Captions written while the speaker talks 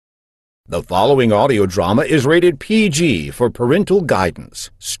The following audio drama is rated PG for parental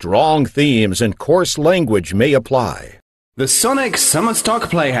guidance. Strong themes and coarse language may apply. The Sonic Summerstock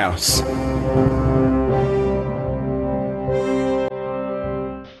Playhouse.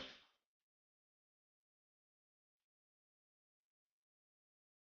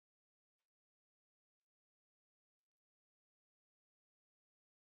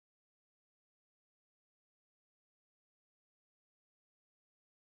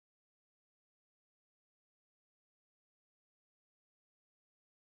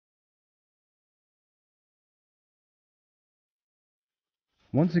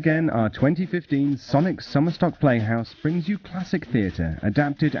 Once again, our 2015 Sonic Summerstock Playhouse brings you classic theatre,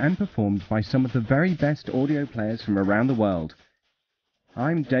 adapted and performed by some of the very best audio players from around the world.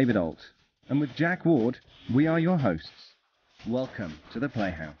 I'm David Alt, and with Jack Ward, we are your hosts. Welcome to the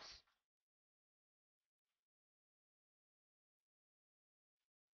Playhouse.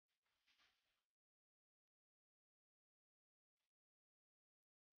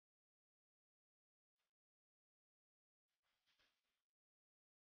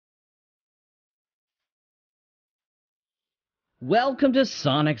 Welcome to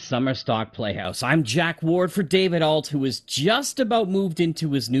Sonic Summerstock Playhouse. I'm Jack Ward for David Alt, who has just about moved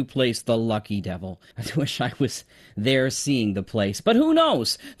into his new place, the Lucky Devil. I wish I was there seeing the place, but who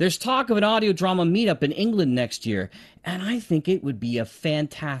knows? There's talk of an audio drama meetup in England next year, and I think it would be a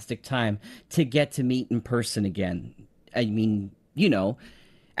fantastic time to get to meet in person again. I mean, you know,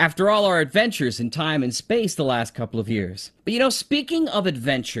 after all our adventures in time and space the last couple of years. But you know, speaking of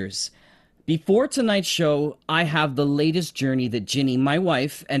adventures, before tonight's show, I have the latest journey that Ginny, my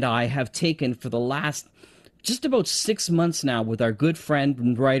wife, and I have taken for the last just about 6 months now with our good friend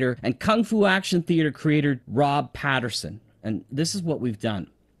and writer and Kung Fu Action Theater creator Rob Patterson. And this is what we've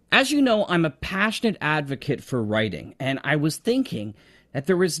done. As you know, I'm a passionate advocate for writing, and I was thinking that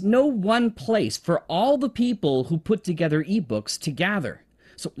there is no one place for all the people who put together ebooks to gather.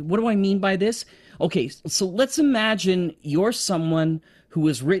 So what do I mean by this? Okay, so let's imagine you're someone who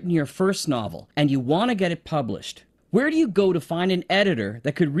has written your first novel and you want to get it published. Where do you go to find an editor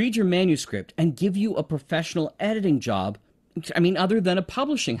that could read your manuscript and give you a professional editing job? I mean, other than a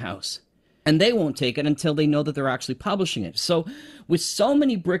publishing house. And they won't take it until they know that they're actually publishing it. So with so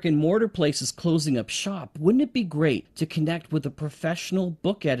many brick and mortar places closing up shop, wouldn't it be great to connect with a professional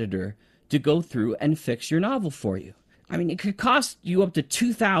book editor to go through and fix your novel for you? I mean, it could cost you up to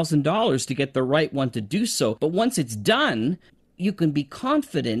 $2,000 to get the right one to do so, but once it's done, you can be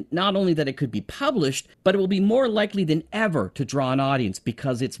confident not only that it could be published, but it will be more likely than ever to draw an audience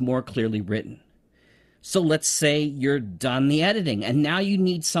because it's more clearly written. So let's say you're done the editing and now you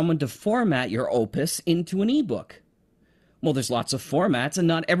need someone to format your opus into an ebook. Well, there's lots of formats and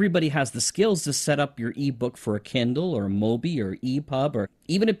not everybody has the skills to set up your ebook for a Kindle or a Mobi or EPUB or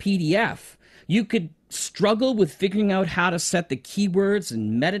even a PDF. You could struggle with figuring out how to set the keywords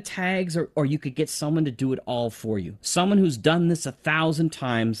and meta tags, or you could get someone to do it all for you. Someone who's done this 1,000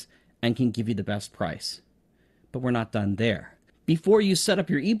 times and can give you the best price. But we're not done there. Before you set up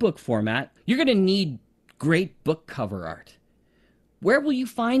your ebook format, you're going to need great book cover art. Where will you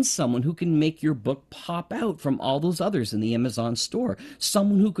find someone who can make your book pop out from all those others in the Amazon store?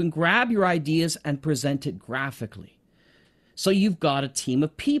 Someone who can grab your ideas and present it graphically. So you've got a team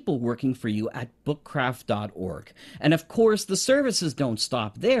of people working for you at bookcraft.org. And of course, the services don't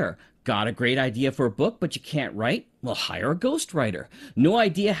stop there. Got a great idea for a book, but you can't write? Well, hire a ghostwriter. No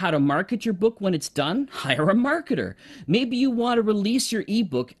idea how to market your book when it's done? Hire a marketer. Maybe you want to release your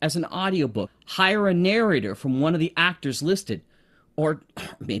ebook as an audiobook. Hire a narrator from one of the actors listed. Or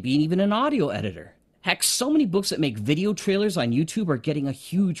maybe even an audio editor. Heck, so many books that make video trailers on YouTube are getting a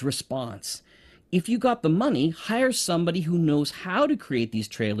huge response. If you got the money, hire somebody who knows how to create these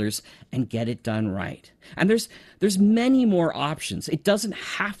trailers and get it done right. And there's many more options. It doesn't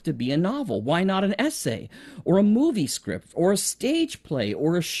have to be a novel. Why not an essay, or a movie script, or a stage play,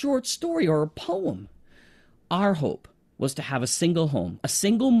 or a short story, or a poem? Our hope was to have a single home, a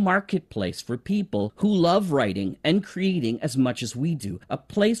single marketplace for people who love writing and creating as much as we do. A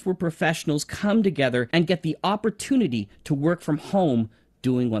place where professionals come together and get the opportunity to work from home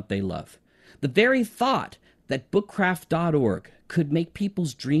doing what they love. The very thought that bookcraft.org could make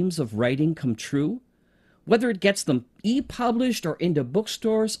people's dreams of writing come true, whether it gets them e-published or into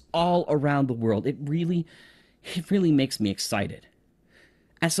bookstores all around the world, it really makes me excited.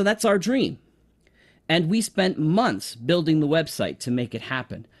 And so that's our dream. And we spent months building the website to make it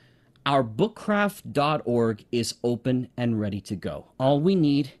happen. Our bookcraft.org is open and ready to go. All we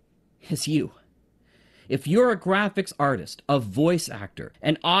need is you. If you're a graphics artist, a voice actor,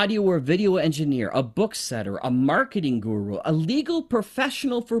 an audio or video engineer, a book setter, a marketing guru, a legal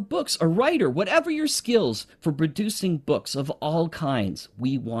professional for books, a writer, whatever your skills for producing books of all kinds,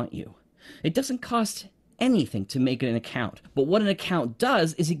 we want you. It doesn't cost anything to make an account, but what an account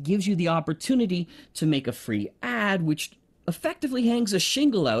does is it gives you the opportunity to make a free ad, which effectively hangs a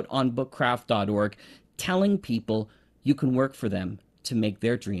shingle out on bookcraft.org telling people you can work for them to make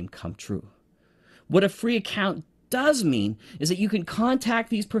their dream come true. What a free account does mean is that you can contact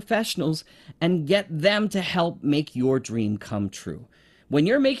these professionals and get them to help make your dream come true. When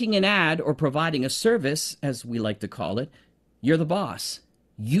you're making an ad or providing a service, as we like to call it, you're the boss.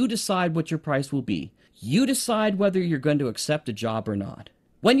 You decide what your price will be. You decide whether you're going to accept a job or not.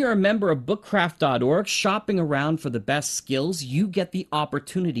 When you're a member of bookcraft.org, shopping around for the best skills, you get the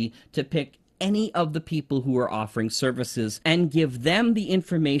opportunity to pick any of the people who are offering services and give them the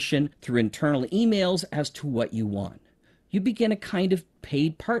information through internal emails as to what you want. You begin a kind of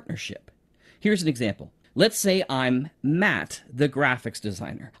paid partnership. Here's an example. Let's say I'm Matt, the graphics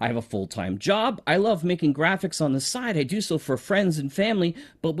designer. I have a full-time job. I love making graphics on the side. I do so for friends and family,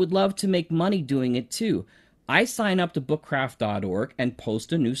 but would love to make money doing it too. I sign up to bookcraft.org and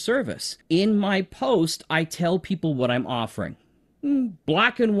post a new service. In my post, I tell people what I'm offering.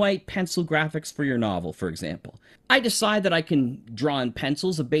 Black and white pencil graphics for your novel, for example. I decide that I can draw in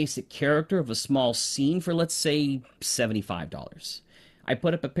pencils a basic character of a small scene for, let's say, $75. I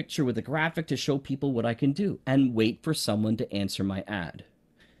put up a picture with a graphic to show people what I can do and wait for someone to answer my ad.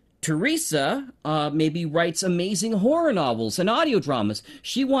 Teresa maybe writes amazing horror novels and audio dramas.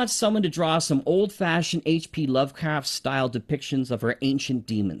 She wants someone to draw some old-fashioned H.P. Lovecraft-style depictions of her ancient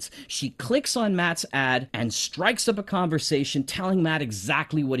demons. She clicks on Matt's ad and strikes up a conversation telling Matt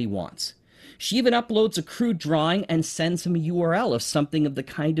exactly what he wants. She even uploads a crude drawing and sends him a URL of something of the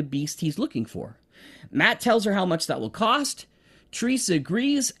kind of beast he's looking for. Matt tells her how much that will cost. Teresa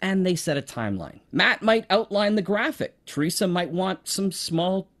agrees, and they set a timeline. Matt might outline the graphic. Teresa might want some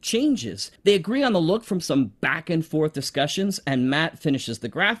small changes. They agree on the look from some back-and-forth discussions, and Matt finishes the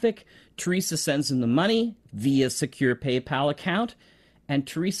graphic. Teresa sends him the money via secure PayPal account, and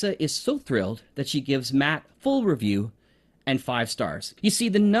Teresa is so thrilled that she gives Matt full review and 5 stars. You see,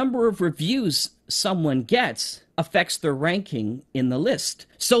 the number of reviews someone gets affects their ranking in the list.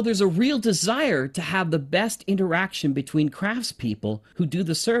 So there's a real desire to have the best interaction between craftspeople who do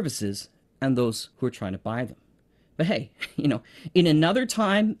the services and those who are trying to buy them. But hey, in another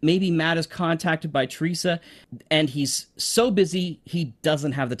time, maybe Matt is contacted by Teresa and he's so busy he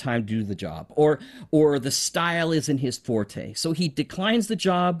doesn't have the time to do the job, or the style isn't his forte. So he declines the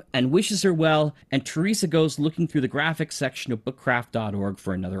job and wishes her well, and Teresa goes looking through the graphics section of bookcraft.org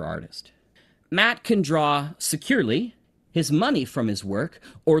for another artist. Matt can draw securely his money from his work,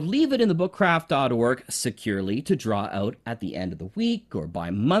 or leave it in the bookcraft.org securely to draw out at the end of the week, or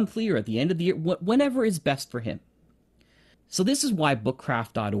bi-monthly, or at the end of the year, whenever is best for him. So this is why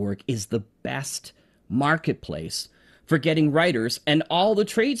bookcraft.org is the best marketplace for getting writers and all the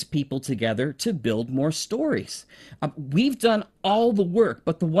tradespeople together to build more stories. We've done all the work,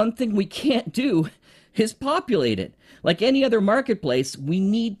 but the one thing we can't do is populate it. Like any other marketplace, we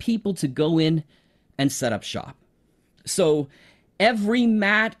need people to go in and set up shop. So every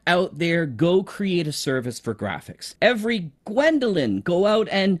Matt out there, go create a service for graphics. Every Gwendolyn, go out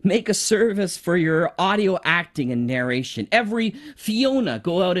and make a service for your audio acting and narration. Every Fiona,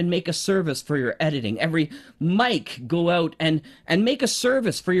 go out and make a service for your editing. Every Mike, go out and make a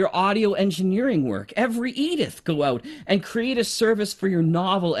service for your audio engineering work. Every Edith, go out and create a service for your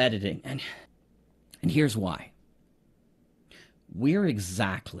novel editing. And here's why. We're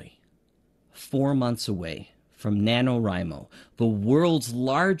exactly 4 months away from NaNoWriMo, the world's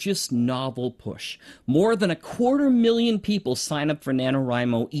largest novel push. More than 250,000 people sign up for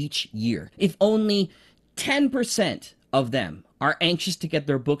NaNoWriMo each year. If only 10% of them are anxious to get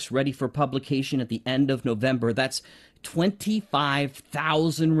their books ready for publication at the end of November, that's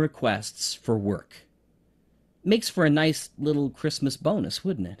 25,000 requests for work. Makes for a nice little Christmas bonus,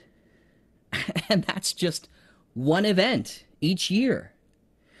 wouldn't it? And that's just one event each year.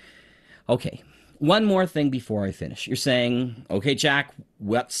 Okay, one more thing before I finish. You're saying, okay, Jack,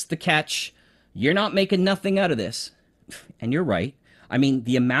 what's the catch? You're not making nothing out of this. And you're right. I mean,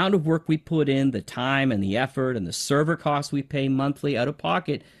 the amount of work we put in, the time and the effort and the server costs we pay monthly out of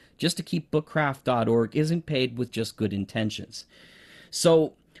pocket just to keep bookcraft.org isn't paid with just good intentions.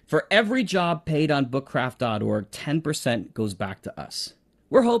 So for every job paid on bookcraft.org, 10% goes back to us.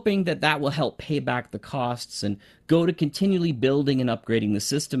 We're hoping that that will help pay back the costs and go to continually building and upgrading the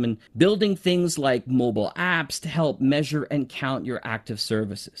system and building things like mobile apps to help measure and count your active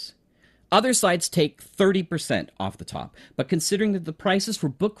services. Other sites take 30% off the top, but considering that the prices for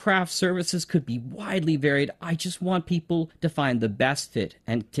bookcraft services could be widely varied, I just want people to find the best fit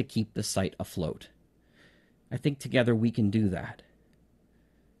and to keep the site afloat. I think together we can do that.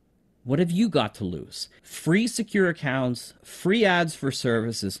 What have you got to lose? Free secure accounts, free ads for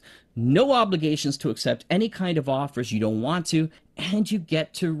services, no obligations to accept any kind of offers you don't want to, and you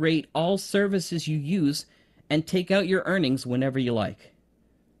get to rate all services you use and take out your earnings whenever you like.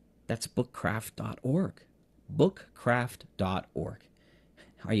 That's bookcraft.org. Bookcraft.org.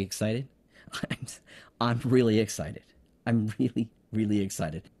 Are you excited? I'm really excited. I'm really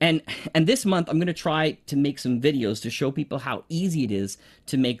excited. And this month, I'm going to try to make some videos to show people how easy it is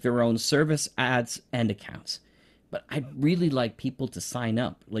to make their own service ads and accounts. But I'd really like people to sign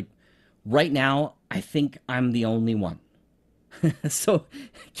up. Like, right now, I think I'm the only one. So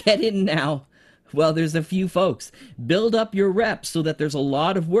get in now. Well, there's a few folks. Build up your reps so that there's a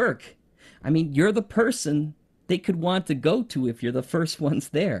lot of work. I mean, you're the person they could want to go to if you're the first ones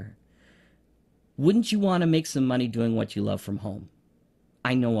there. Wouldn't you want to make some money doing what you love from home?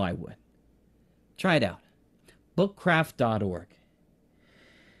 I know I would. Try it out. Bookcraft.org.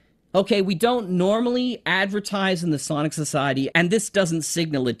 Okay, we don't normally advertise in the Sonic Society, and this doesn't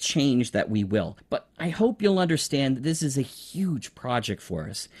signal a change that we will. But I hope you'll understand that this is a huge project for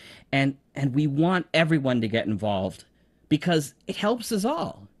us, and we want everyone to get involved because it helps us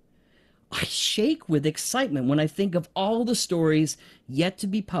all. I shake with excitement when I think of all the stories yet to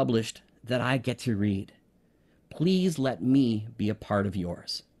be published that I get to read. Please let me be a part of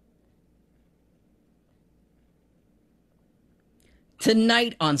yours.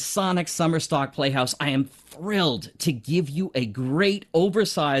 Tonight on Sonic Summerstock Playhouse, I am thrilled to give you a great,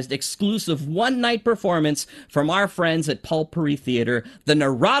 oversized, exclusive one-night performance from our friends at Pulpery Theater. The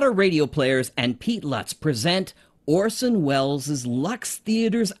Narada Radio Players and Pete Lutz present Orson Welles' Lux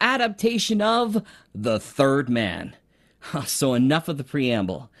Theater's adaptation of The Third Man. So enough of the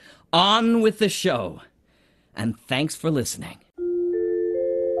preamble. On with the show. And thanks for listening.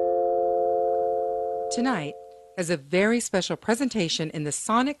 Tonight is a very special presentation in the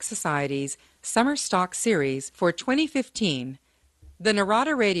Sonic Society's Summerstock series for 2015. The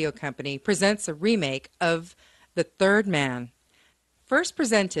Narada Radio Company presents a remake of The Third Man. First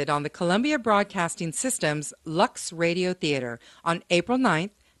presented on the Columbia Broadcasting System's Lux Radio Theater on April 9,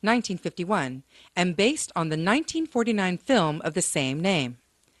 1951, and based on the 1949 film of the same name.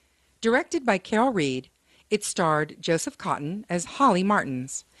 Directed by Carol Reed, it starred Joseph Cotten as Holly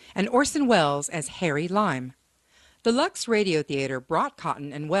Martins and Orson Welles as Harry Lime. The Lux Radio Theater brought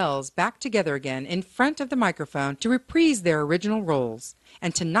Cotten and Welles back together again in front of the microphone to reprise their original roles.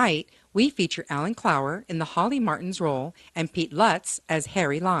 And tonight, we feature Alan Clower in the Holly Martins role and Pete Lutz as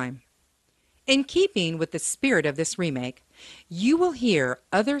Harry Lime. In keeping with the spirit of this remake, you will hear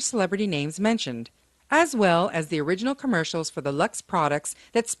other celebrity names mentioned, as well as the original commercials for the Lux products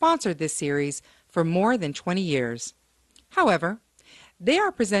that sponsored this series for more than 20 years. However, they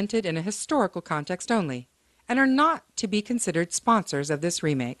are presented in a historical context only, and are not to be considered sponsors of this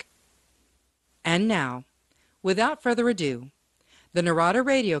remake. And now, without further ado, the Narada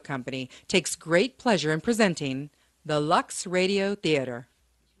Radio Company takes great pleasure in presenting the Lux Radio Theater.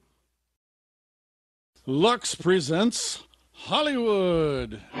 Lux presents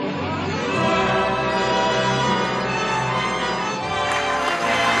Hollywood.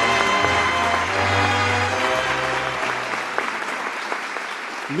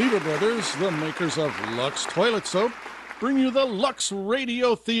 Lever Brothers, the makers of Lux Toilet Soap, bring you the Lux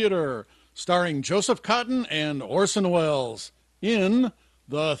Radio Theater, starring Joseph Cotten and Orson Welles, in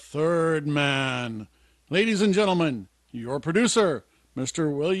The Third Man. Ladies and gentlemen, your producer,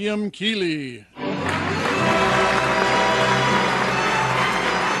 Mr. William Keeley.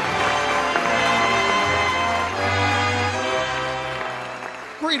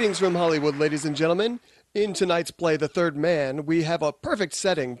 Greetings from Hollywood, ladies and gentlemen. In tonight's play, The Third Man, we have a perfect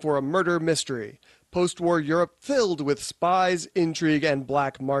setting for a murder mystery. Post-war Europe filled with spies, intrigue, and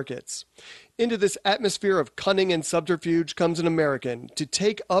black markets. Into this atmosphere of cunning and subterfuge comes an American to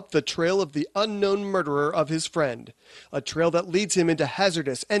take up the trail of the unknown murderer of his friend, a trail that leads him into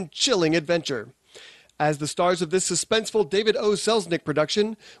hazardous and chilling adventure. As the stars of this suspenseful David O. Selznick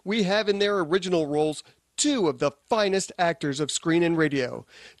production, we have in their original roles two of the finest actors of screen and radio,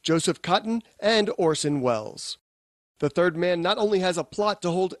 Joseph Cotten and Orson Welles. The Third Man not only has a plot to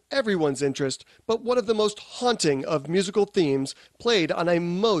hold everyone's interest, but one of the most haunting of musical themes played on a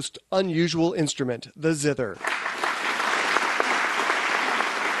most unusual instrument, the zither.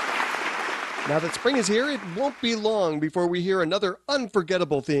 Now that spring is here, it won't be long before we hear another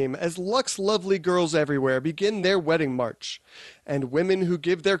unforgettable theme as Lux lovely girls everywhere begin their wedding march. And women who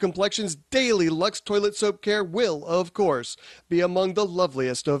give their complexions daily Lux toilet soap care will, of course, be among the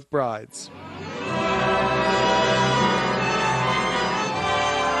loveliest of brides.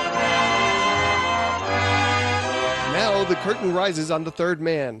 Now the curtain rises on The Third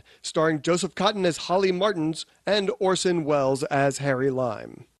Man, starring Joseph Cotten as Holly Martins and Orson Welles as Harry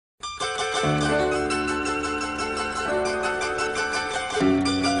Lime. I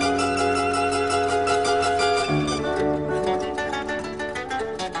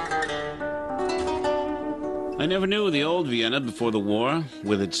never knew the old Vienna before the war,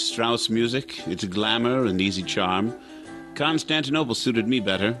 with its Strauss music, its glamour and easy charm. Constantinople suited me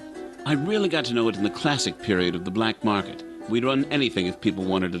better. I really got to know it in the classic period of the black market. We'd run anything if people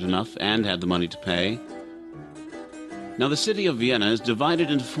wanted it enough and had the money to pay. Now, the city of Vienna is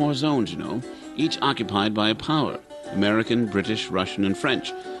divided into 4 zones, each occupied by a power: American, British, Russian, and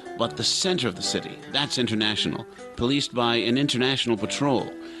French. But the center of the city, that's international, policed by an international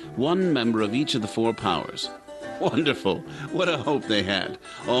patrol, 1 member of each of the 4 powers. Wonderful. What a hope they had.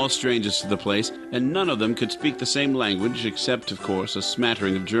 All strangers to the place, and none of them could speak the same language, except, of course, a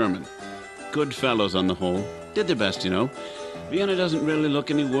smattering of German. Good fellows on the whole. Did their best, Vienna doesn't really look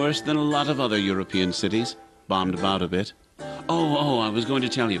any worse than a lot of other European cities. Bombed about a bit. I was going to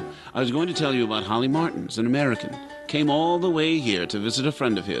tell you. I was going to tell you about Holly Martins, an American. Came all the way here to visit a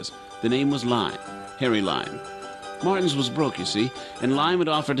friend of his. The name was Lime. Harry Lime. Martins was broke, you see, and Lime had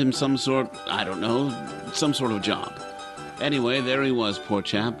offered him some sort of job. Anyway, there he was, poor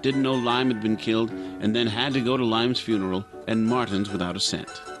chap. Didn't know Lime had been killed, and then had to go to Lime's funeral, and Martins without a cent.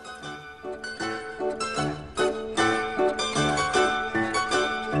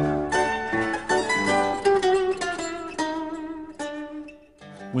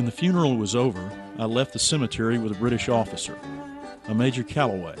 When the funeral was over, I left the cemetery with a British officer, a Major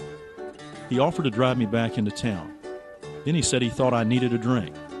Calloway. He offered to drive me back into town. Then he said he thought I needed a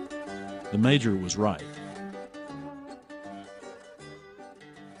drink. The Major was right.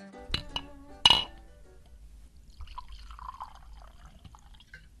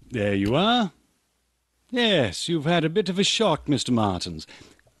 There you are. Yes, you've had a bit of a shock, Mr. Martins.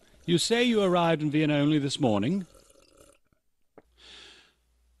 You say you arrived in Vienna only this morning?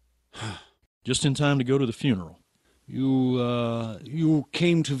 Just in time to go to the funeral. You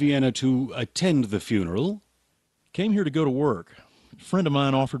came to Vienna to attend the funeral? Came here to go to work. A friend of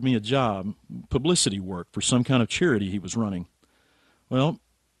mine offered me a job, publicity work, for some kind of charity he was running. Well,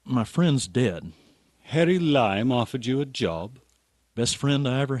 my friend's dead. Harry Lime offered you a job? Best friend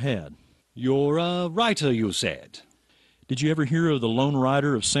I ever had. You're a writer, you said. Did you ever hear of the Lone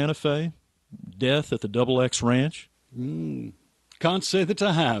Rider of Santa Fe? Death at the Double X Ranch? Can't say that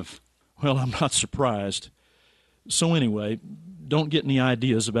I have. Well, I'm not surprised. So anyway, don't get any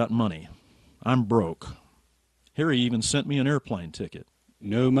ideas about money. I'm broke. Harry even sent me an airplane ticket.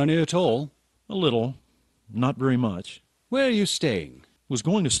 No money at all? A little. Not very much. Where are you staying? Was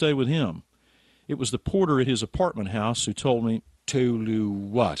going to stay with him. It was the porter at his apartment house who told me... Told you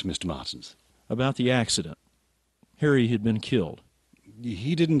what, Mr. Martins? About the accident. Harry had been killed.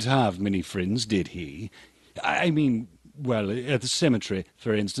 He didn't have many friends, did he? I mean, well, at the cemetery,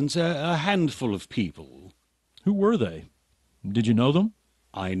 for instance, a handful of people. Who were they? Did you know them?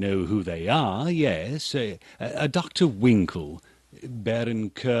 I know who they are, yes. A Dr. Winkle, Baron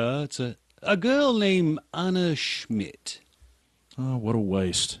Kurtz, a girl named Anna Schmidt. Oh, what a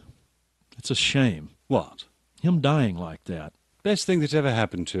waste. It's a shame. What? Him dying like that. Best thing that ever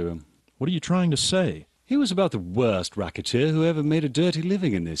happened to him. What are you trying to say? He was about the worst racketeer who ever made a dirty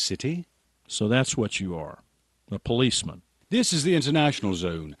living in this city. So that's what you are. A policeman. This is the international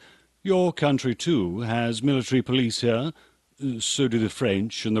zone. Your country, too, has military police here. So do the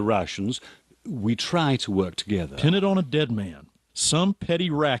French and the Russians. We try to work together. Pin it on a dead man. Some petty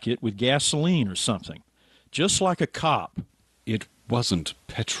racket with gasoline or something. Just like a cop. It wasn't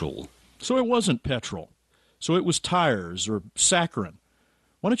petrol. So it wasn't petrol. So it was tires or saccharin.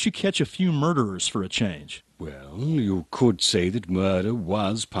 Why don't you catch a few murderers for a change? Well, you could say that murder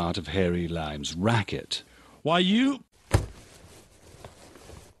was part of Harry Lime's racket. Why, you...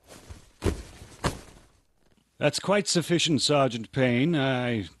 That's quite sufficient, Sergeant Payne.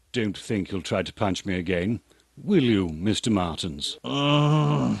 I don't think you'll try to punch me again. Will you, Mr. Martins?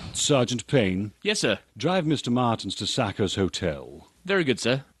 Sergeant Payne? Yes, sir. Drive Mr. Martins to Sacker's Hotel. Very good,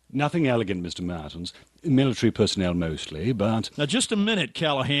 sir. Nothing elegant, Mr. Martins. Military personnel mostly, but... Now, just a minute,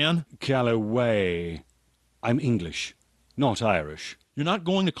 Callahan. Calloway. I'm English, not Irish. You're not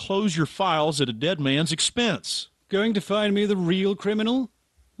going to close your files at a dead man's expense. Going to find me the real criminal?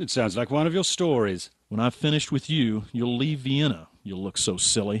 It sounds like one of your stories. When I've finished with you, you'll leave Vienna. You'll look so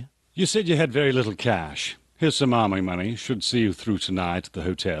silly. You said you had very little cash. Here's some army money. Should see you through tonight at the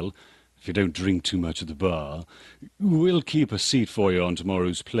hotel. If you don't drink too much at the bar. We'll keep a seat for you on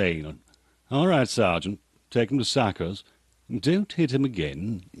tomorrow's plane. All right, Sergeant. Take him to Sacco's. Don't hit him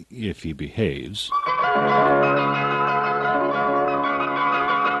again, if he behaves.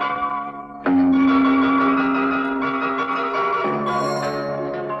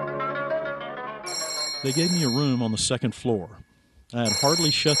 They gave me a room on the second floor. I had hardly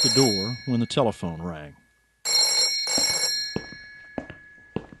shut the door when the telephone rang.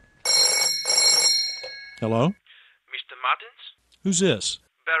 Hello? Mr. Martins? Who's this?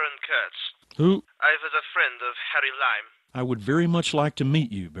 Baron Kurtz. Who? I was a friend of Harry Lime. I would very much like to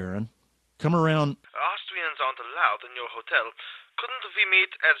meet you, Baron. Come around. Austrians aren't allowed in your hotel. Couldn't we meet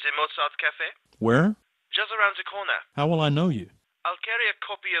at the Mozart Cafe? Where? Just around the corner. How will I know you? I'll carry a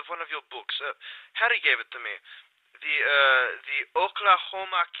copy of one of your books. Harry gave it to me. The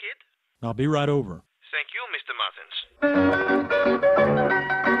Oklahoma Kid? I'll be right over. Thank you, Mr. Martins.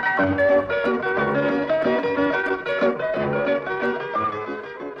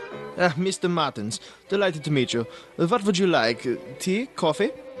 Mr. Martins, delighted to meet you. What would you like? Tea?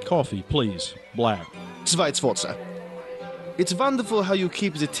 Coffee? Coffee, please. Black. Schweizwurzel. It's wonderful how you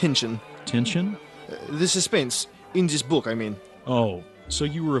keep the tension. Tension? The suspense. In this book, I mean. Oh, so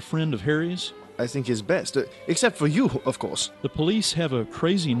you were a friend of Harry's? I think he's best. Except for you, of course. The police have a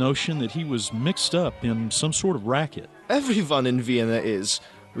crazy notion that he was mixed up in some sort of racket. Everyone in Vienna is.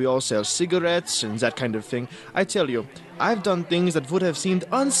 We all sell cigarettes and that kind of thing. I tell you, I've done things that would have seemed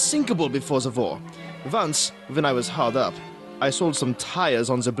unthinkable before the war. Once, when I was hard up, I sold some tires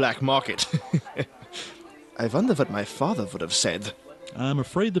on the black market. I wonder what my father would have said. I'm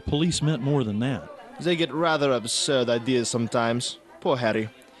afraid the police meant more than that. They get rather absurd ideas sometimes. Poor Harry.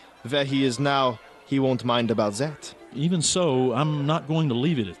 Where he is now, he won't mind about that. Even so, I'm not going to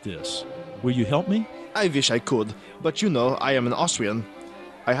leave it at this. Will you help me? I wish I could, but you know, I am an Austrian.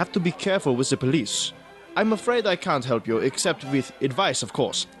 I have to be careful with the police. I'm afraid I can't help you, except with advice, of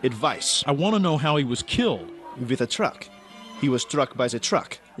course. Advice. I want to know how he was killed. With a truck. He was struck by the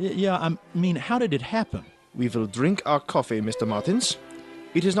truck. Yeah, I mean, how did it happen? We will drink our coffee, Mr. Martins.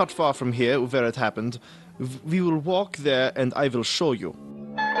 It is not far from here, where it happened. We will walk there, and I will show you.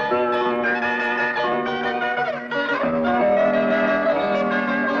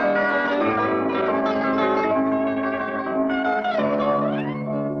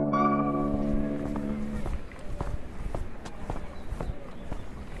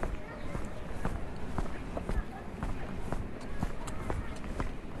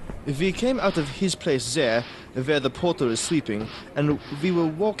 We came out of his place there, where the porter is sleeping, and we were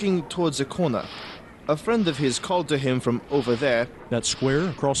walking towards a corner. A friend of his called to him from over there. That square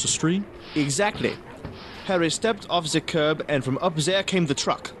across the street? Exactly. Harry stepped off the curb, and from up there came the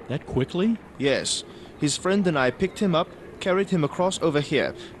truck. That quickly? Yes. His friend and I picked him up, carried him across over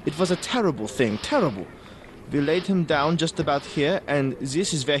here. It was a terrible thing, terrible. We laid him down just about here, and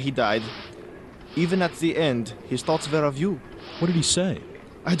this is where he died. Even at the end, his thoughts were of you. What did he say?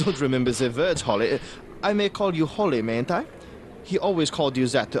 I don't remember the words, Holly. I may call you Holly, mayn't I? He always called you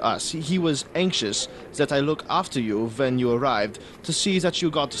that to us. He was anxious that I look after you when you arrived, to see that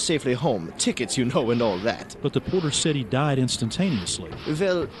you got safely home. Tickets, you know, and all that. But the porter said he died instantaneously.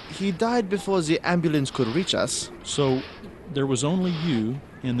 Well, he died before the ambulance could reach us. So, there was only you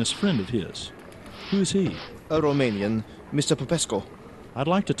and this friend of his. Who is he? A Romanian, Mr. Popescu. I'd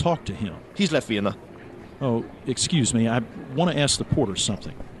like to talk to him. He's left Vienna. Oh, excuse me. I want to ask the porter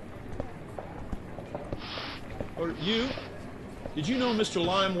something. Or you? Did you know Mr.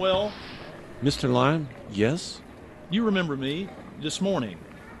 Lime well? Mr. Lime? Yes? You remember me this morning.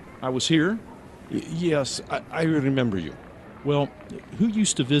 I was here? Yes, I remember you. Well, who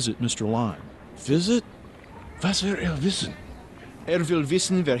used to visit Mr. Lime? Visit? Was will wissen? Will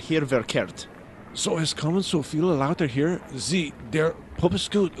wissen, wer hier verkehrt. So es kommen so viele Leute hier. Sie, der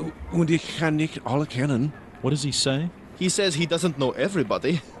Popescu und ich kann nicht alle kennen. What does he say? He says he doesn't know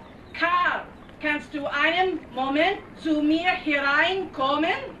everybody. Karl, kannst du einen Moment zu mir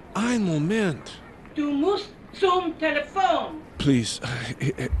hereinkommen? Ein Moment. Du musst zum Telefon. Please,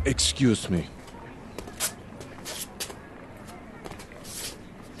 excuse me.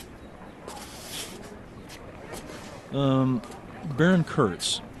 Baron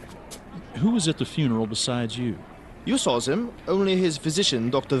Kurtz. Who was at the funeral besides you? You saw them, only his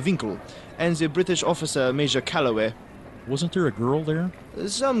physician, Dr. Winkel, and the British officer, Major Calloway. Wasn't there a girl there?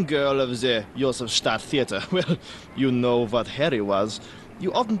 Some girl of the Josefstadt Theater. Well, you know what Harry was.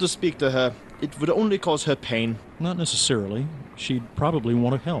 You oughtn't to speak to her. It would only cause her pain. Not necessarily. she'd probably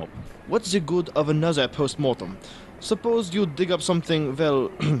want to help. What's the good of another post-mortem? Suppose you dig up something,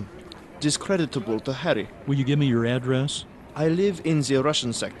 well, discreditable to Harry. Will you give me your address? I live in the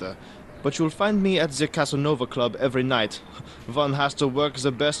Russian sector, but you'll find me at the Casanova Club every night. One has to work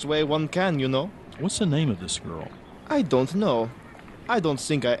the best way one can, you know. What's the name of this girl? I don't know. I don't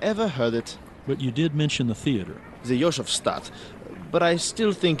think I ever heard it. But you did mention the theater. The Yosefstadt. But I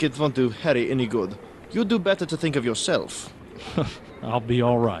still think it won't do Harry any good. You do better to think of yourself. I'll be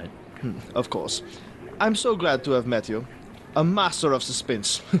all right. Of course. I'm so glad to have met you. A master of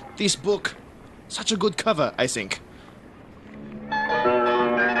suspense. This book, such a good cover, I think.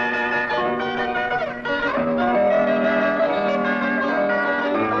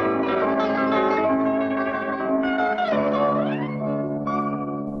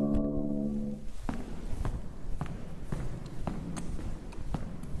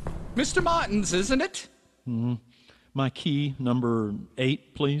 Mr. Martin's, isn't it? My key, number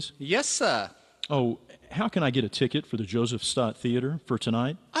 8, please. Yes, sir. Oh, how can I get a ticket for the Joseph Stott Theater for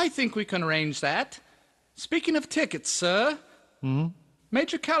tonight? I think we can arrange that. Speaking of tickets, sir.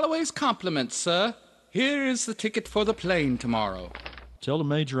 Major Calloway's compliments, sir. Here is the ticket for the plane tomorrow. Tell the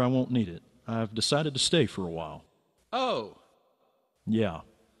Major I won't need it. I've decided to stay for a while. Oh. Yeah.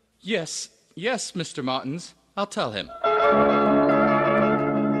 Yes, Mr. Martins. I'll tell him.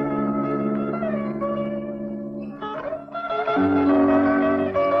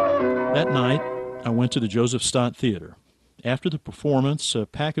 That night, I went to the Joseph Stott Theater. After the performance, a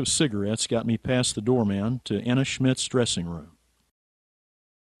pack of cigarettes got me past the doorman to Anna Schmidt's dressing room.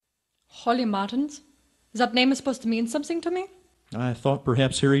 Holly Martins? That name is supposed to mean something to me? I thought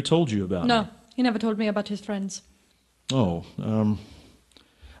perhaps Harry told you about No, me. he never told me about his friends. Oh,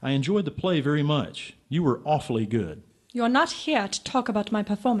 I enjoyed the play very much. You were awfully good. You are not here to talk about my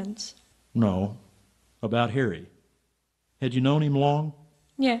performance. No, about Harry. Had you known him long?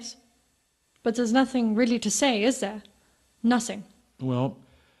 Yes. But there's nothing really to say, is there? Nothing. Well,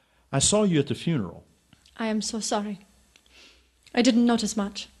 I saw you at the funeral. I am so sorry. I didn't notice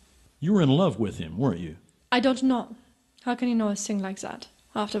much. You were in love with him, weren't you? I don't know. How can you know a thing like that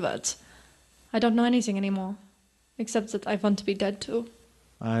afterwards? I don't know anything anymore, except that I want to be dead too.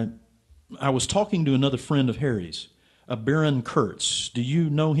 I was talking to another friend of Harry's, a Baron Kurtz. Do you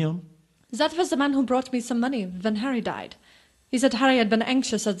know him? That was the man who brought me some money when Harry died. He said Harry had been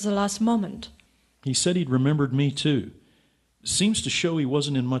anxious at the last moment. He said he'd remembered me, too. Seems to show he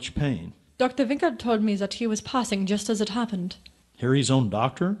wasn't in much pain. Dr. Winkler told me that he was passing just as it happened. Harry's own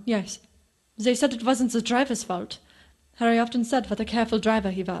doctor? Yes. They said it wasn't the driver's fault. Harry often said what a careful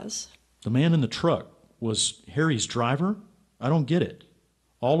driver he was. The man in the truck was Harry's driver? I don't get it.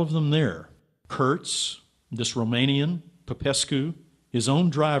 All of them there. Kurtz, this Romanian, Popescu, his own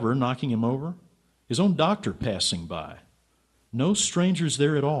driver knocking him over, his own doctor passing by. No strangers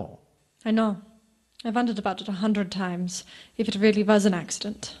there at all. I know. I wondered about it 100 times, if it really was an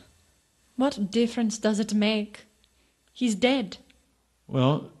accident. What difference does it make? He's dead.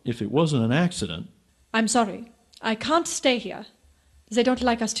 Well, if it wasn't an accident... I'm sorry. I can't stay here. They don't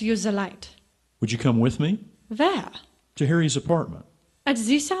like us to use the light. Would you come with me? Where? To Harry's apartment. At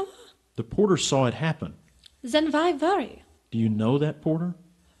this hour? The porter saw it happen. Then why worry? Do you know that porter?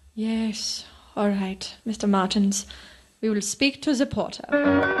 Yes. All right, Mr. Martins. We will speak to the porter.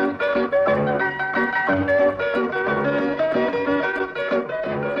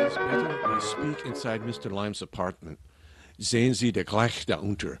 It's better we speak inside Mr. Lime's apartment. Sehen Sie der gleich da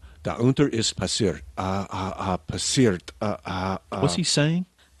unter. Da unter ist passiert. Passiert. What's he saying?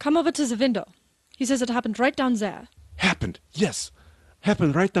 Come over to the window. He says it happened right down there. Happened, yes.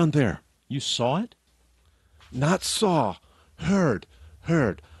 Happened right down there. You saw it? Not saw. Heard.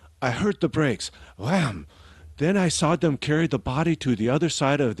 I heard the brakes. Wham! Then I saw them carry the body to the other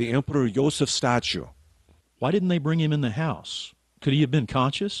side of the Emperor Joseph statue. Why didn't they bring him in the house? Could he have been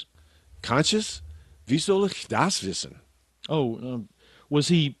conscious? Conscious? Wie soll ich das wissen? Oh, was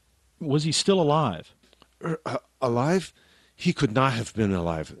he still alive? Alive? He could not have been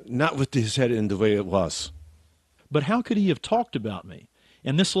alive. Not with his head in the way it was. But how could he have talked about me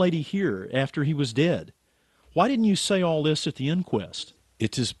and this lady here after he was dead? Why didn't you say all this at the inquest?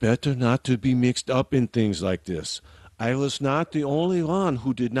 It is better not to be mixed up in things like this. I was not the only one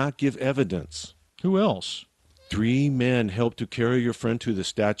who did not give evidence. Who else? 3 men helped to carry your friend to the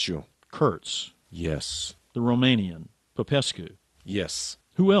statue. Kurtz? Yes. The Romanian? Popescu? Yes.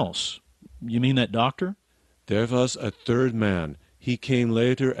 Who else? You mean that doctor? There was a 3rd man. He came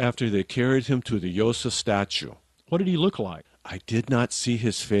later after they carried him to the Joseph statue. What did he look like? I did not see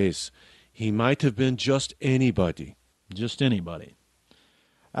his face. He might have been just anybody. Just anybody.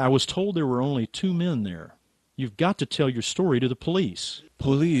 I was told there were only 2 men there. You've got to tell your story to the police.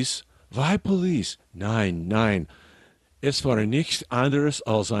 Police? Why police? Nein, nein. Es war nichts anderes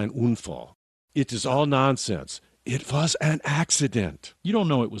als ein Unfall. It is all nonsense. It was an accident. You don't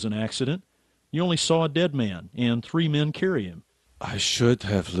know it was an accident. You only saw a dead man and 3 men carry him. I should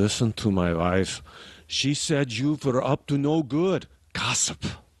have listened to my wife. She said you were up to no good. Gossip.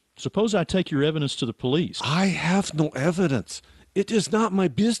 Suppose I take your evidence to the police. I have no evidence. It is not my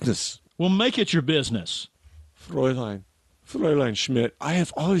business. Well, make it your business. Fräulein Schmidt, I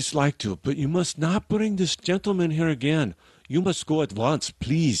have always liked you, but you must not bring this gentleman here again. You must go at once,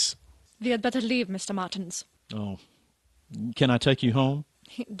 please. We had better leave, Mr. Martins. Oh. Can I take you home?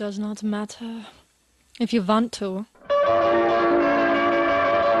 It does not matter. If you want to.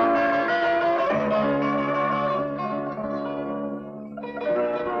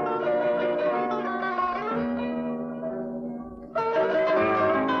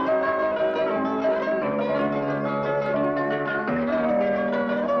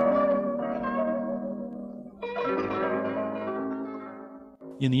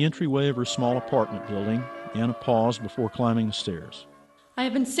 In the entryway of her small apartment building, Anna paused before climbing the stairs. I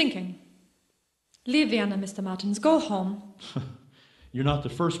have been thinking. Leave Vienna, Mr. Martins. Go home. You're not the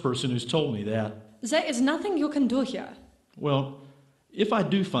first person who's told me that. There is nothing you can do here. Well, if I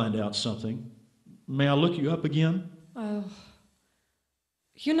do find out something, may I look you up again? Oh.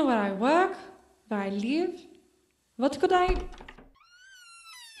 You know where I work? Where I live? What could I...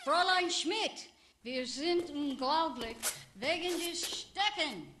 Fräulein Schmidt, wir sind unglaublich wegen des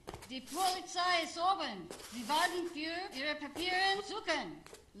Stecken. Die Polizei ist oben. Sie werden für Ihre Papiere suchen.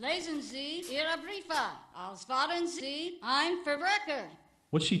 Lesen Sie Ihre Briefe, als waren Sie ein Verbrecher.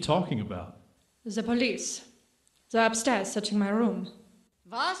 What's she talking about? The police. They're upstairs searching my room.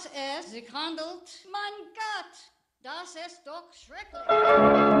 Was es sich handelt? Mein Gott, das ist doch schrecklich.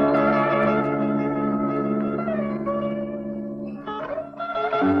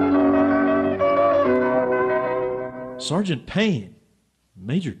 Sergeant Payne?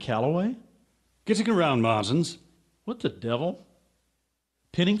 Major Calloway? Getting around, Martins. What the devil?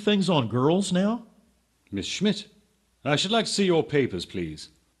 Pinning things on girls now? Miss Schmidt, I should like to see your papers, please.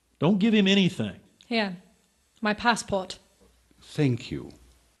 Don't give him anything. Here, my passport. Thank you.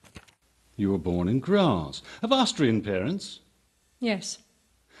 You were born in Graz, of Austrian parents? Yes.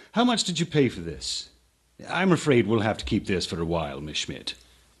 How much did you pay for this? I'm afraid we'll have to keep this for a while, Miss Schmidt.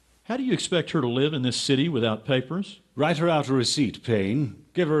 How do you expect her to live in this city without papers? Write her out a receipt, Payne.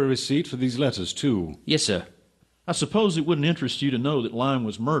 Give her a receipt for these letters, too. Yes, sir. I suppose it wouldn't interest you to know that Lyme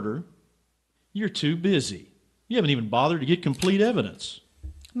was murder. You're too busy. You haven't even bothered to get complete evidence.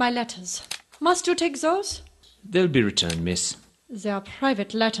 My letters. Must you take those? They'll be returned, miss. They are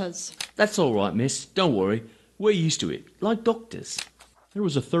private letters. That's all right, miss. Don't worry. We're used to it, like doctors. There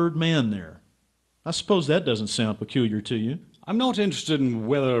was a third man there. I suppose that doesn't sound peculiar to you. I'm not interested in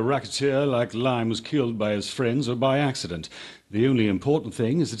whether a racketeer like Lyme was killed by his friends or by accident. The only important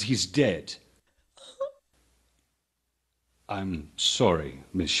thing is that he's dead. I'm sorry,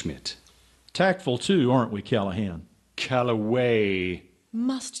 Miss Schmidt. Tactful, too, aren't we, Callahan? Calloway.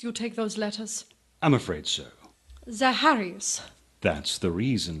 Must you take those letters? I'm afraid so. They're Harry's. That's the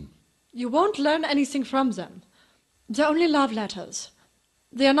reason. You won't learn anything from them. They're only love letters.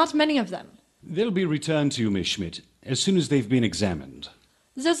 There are not many of them. They'll be returned to you, Miss Schmidt, as soon as they've been examined.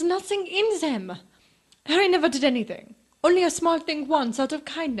 There's nothing in them. Harry never did anything. Only a small thing once, out of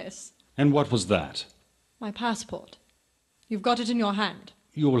kindness. And what was that? My passport. You've got it in your hand.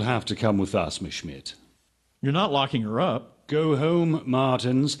 You'll have to come with us, Miss Schmidt. You're not locking her up. Go home,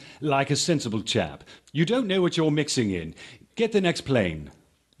 Martins, like a sensible chap. You don't know what you're mixing in. Get the next plane.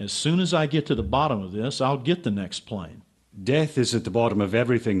 As soon as I get to the bottom of this, I'll get the next plane. Death is at the bottom of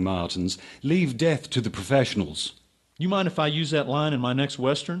everything, Martins. Leave death to the professionals. You mind if I use that line in my next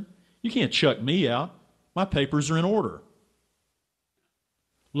Western? You can't chuck me out. My papers are in order.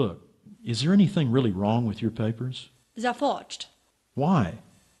 Look, is there anything really wrong with your papers? They're forged. Why?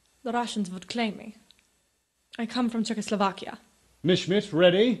 The Russians would claim me. I come from Czechoslovakia. Miss Schmidt,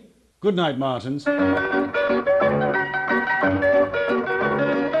 ready? Good night, Martins.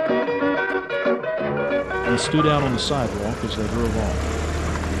 He stood out on the sidewalk as they drove off.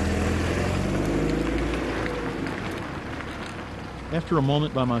 After a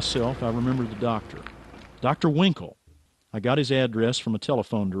moment by myself, I remembered the doctor. Dr. Winkle. I got his address from a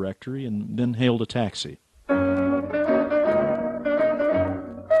telephone directory and then hailed a taxi.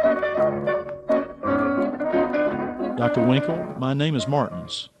 Dr. Winkle, my name is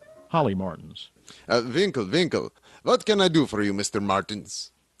Martins. Holly Martins. Winkle. What can I do for you, Mr.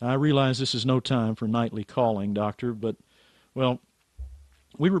 Martins? I realize this is no time for nightly calling, Doctor, but, well,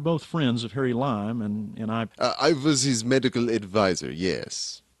 We were both friends of Harry Lime, and I... I was his medical advisor,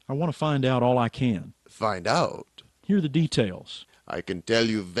 yes. I want to find out all I can. Find out? Hear the details. I can tell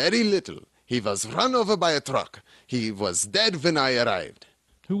you very little. He was run over by a truck. He was dead when I arrived.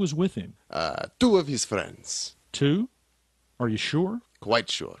 Who was with him? 2 of his friends. 2? Are you sure?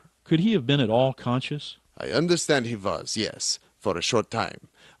 Quite sure. Could he have been at all conscious? I understand he was, yes, for a short time,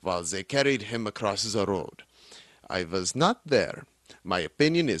 while they carried him across the road. I was not there. My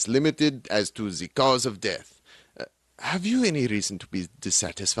opinion is limited as to the cause of death. Have you any reason to be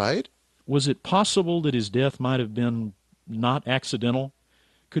dissatisfied? Was it possible that his death might have been not accidental?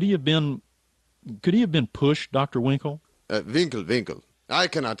 Could he have been pushed, Dr. Winkle? Winkle. I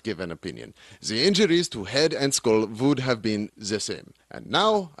cannot give an opinion. The injuries to head and skull would have been the same. And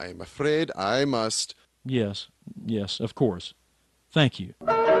now I am afraid I must... Yes, of course. Thank you.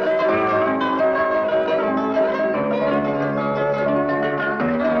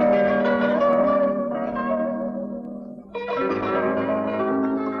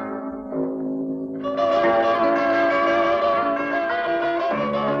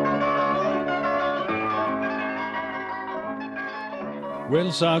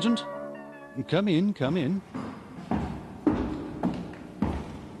 Well, Sergeant, come in.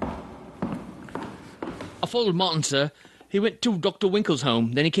 I followed Martin, sir. He went to Dr. Winkle's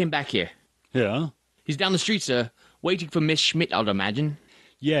home, then he came back here. Yeah? He's down the street, sir, waiting for Miss Schmidt, I'd imagine.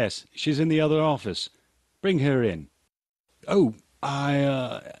 Yes, she's in the other office. Bring her in. Oh,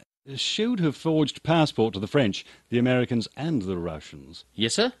 I showed her forged passport to the French, the Americans, and the Russians.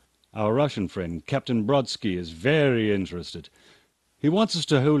 Yes, sir? Our Russian friend, Captain Brodsky, is very interested. He wants us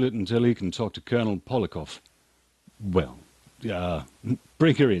to hold it until he can talk to Colonel Polikoff. Well,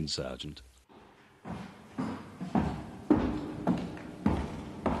 bring her in, Sergeant.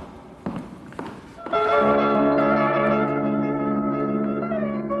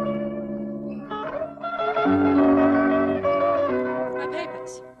 My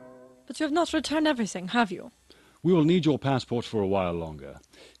papers. But you have not returned everything, have you? We will need your passport for a while longer.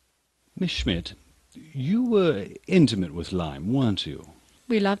 Miss Schmidt, you were intimate with Lime, weren't you?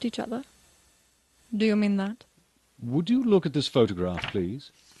 We loved each other. Do you mean that? Would you look at this photograph, please?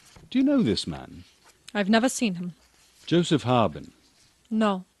 Do you know this man? I've never seen him. Joseph Harbin.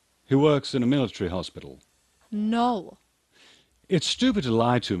 No. He works in a military hospital. No. It's stupid to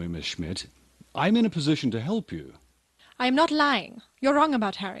lie to me, Miss Schmidt. I'm in a position to help you. I am not lying. You're wrong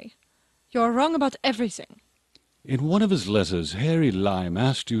about Harry. You're wrong about everything. In one of his letters, Harry Lime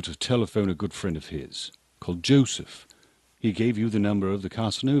asked you to telephone a good friend of his, called Joseph. He gave you the number of the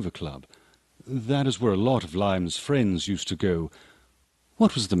Casanova Club. That is where a lot of Lime's friends used to go.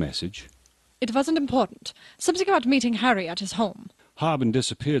 What was the message? It wasn't important. Something about meeting Harry at his home. Harbin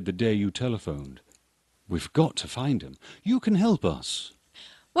disappeared the day you telephoned. We've got to find him. You can help us.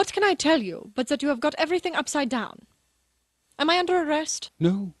 What can I tell you but that you have got everything upside down? Am I under arrest?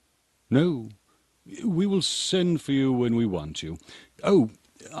 No. We will send for you when we want you.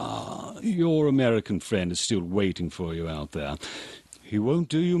 Your American friend is still waiting for you out there. He won't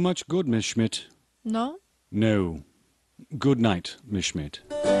do you much good, Miss Schmidt. No? No. Good night, Miss Schmidt.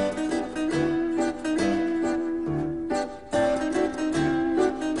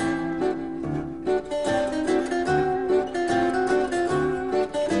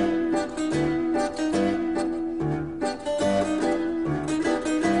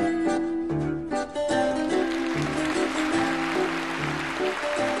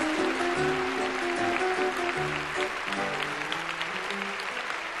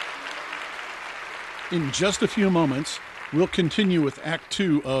 In just a few moments, we'll continue with Act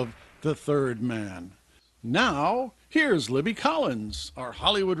 2 of The Third Man. Now, here's Libby Collins, our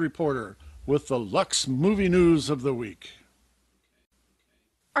Hollywood reporter, with the Lux movie news of the week.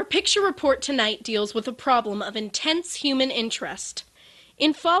 Our picture report tonight deals with a problem of intense human interest.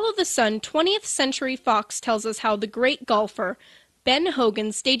 In Follow the Sun, 20th Century Fox tells us how the great golfer Ben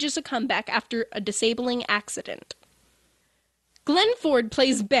Hogan stages a comeback after a disabling accident. Glenn Ford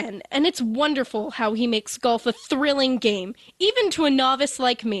plays Ben, and it's wonderful how he makes golf a thrilling game, even to a novice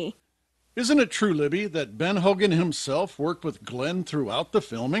like me. Isn't it true, Libby, that Ben Hogan himself worked with Glenn throughout the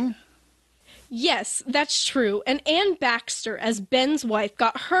filming? Yes, that's true, and Ann Baxter, as Ben's wife,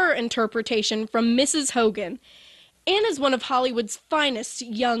 got her interpretation from Mrs. Hogan. Ann is one of Hollywood's finest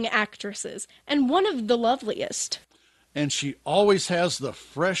young actresses, and one of the loveliest. And she always has the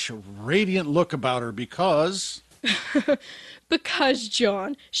fresh, radiant look about her because... Because,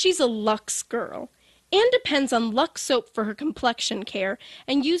 John, she's a Lux girl. Anne depends on Lux soap for her complexion care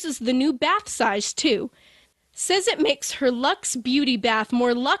and uses the new bath size, too. Says it makes her Lux beauty bath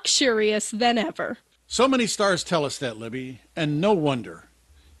more luxurious than ever. So many stars tell us that, Libby, and no wonder.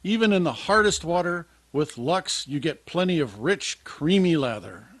 Even in the hardest water, with Lux, you get plenty of rich, creamy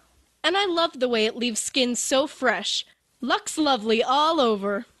lather. And I love the way it leaves skin so fresh. Lux Lovely all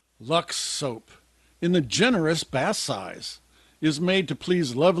over. Lux soap, in the generous bath size, is made to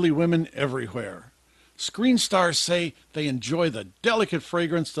please lovely women everywhere. Screen stars say they enjoy the delicate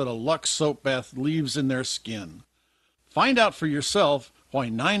fragrance that a Lux soap bath leaves in their skin. Find out for yourself why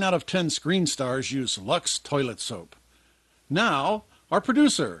 9 out of 10 screen stars use Lux toilet soap. Now, our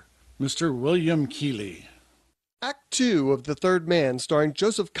producer, Mr. William Keeley. Act 2 of The Third Man, starring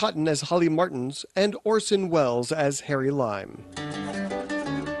Joseph Cotton as Holly Martins and Orson Welles as Harry Lime.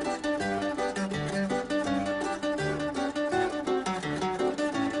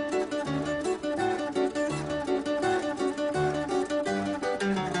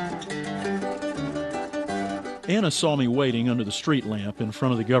 Anna saw me waiting under the street lamp in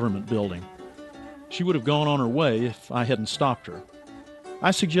front of the government building. She would have gone on her way if I hadn't stopped her.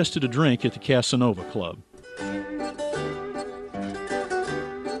 I suggested a drink at the Casanova Club.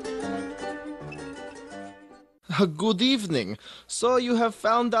 Good evening. So you have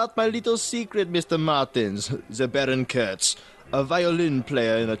found out my little secret, Mr. Martins, the Baron Kurtz, a violin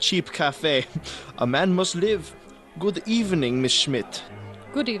player in a cheap cafe. A man must live. Good evening, Miss Schmidt.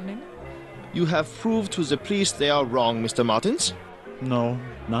 Good evening. You have proved to the police they are wrong, Mr. Martins? No,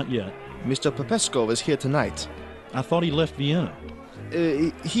 not yet. Mr. Popesco is here tonight. I thought he left Vienna.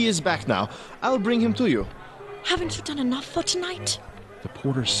 He is back now. I'll bring him to you. Haven't you done enough for tonight? The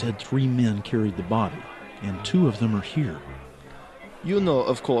porter said 3 men carried the body, and 2 of them are here. You know,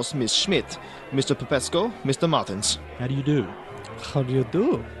 of course, Miss Schmidt, Mr. Popesco, Mr. Martins. How do you do? How do you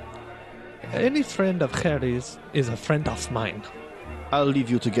do? Any friend of Harry's is a friend of mine. I'll leave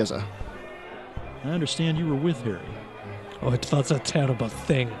you together. I understand you were with Harry. Oh, it was a terrible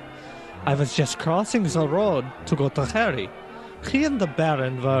thing. I was just crossing the road to go to Harry. He and the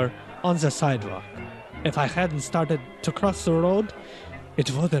Baron were on the sidewalk. If I hadn't started to cross the road, it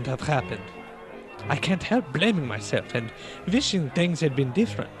wouldn't have happened. I can't help blaming myself and wishing things had been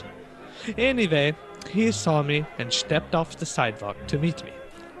different. Anyway, he saw me and stepped off the sidewalk to meet me.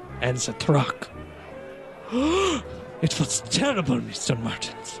 And the truck. It was terrible, Mr.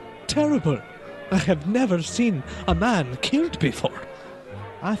 Martins. Terrible. I have never seen a man killed before.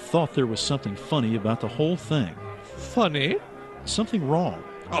 I thought there was something funny about the whole thing. Funny? Something wrong.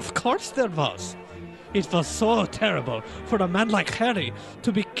 Of course there was. It was so terrible for a man like Harry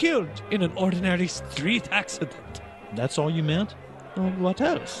to be killed in an ordinary street accident. That's all you meant? What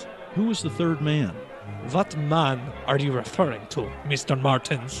else? Who was the 3rd man? What man are you referring to, Mr.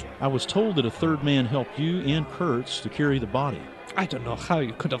 Martins? I was told that a 3rd man helped you and Kurtz to carry the body. I don't know how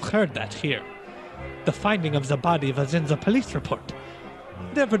you could have heard that here. The finding of the body was in the police report.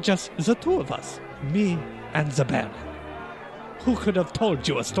 There were just the 2 of us, me and the Baron. Who could have told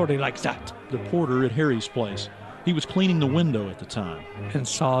you a story like that? The porter at Harry's place. He was cleaning the window at the time. And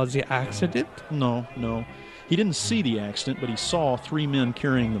saw the accident? No. He didn't see the accident, but he saw 3 men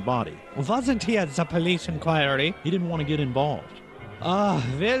carrying the body. Wasn't he at the police inquiry? He didn't want to get involved. Well,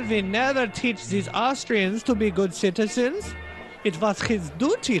 we never teach these Austrians to be good citizens. It was his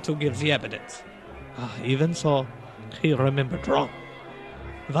duty to give the evidence. Even so, he remembered wrong.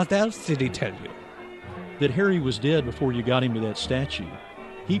 What else did he tell you? That Harry was dead before you got him to that statue.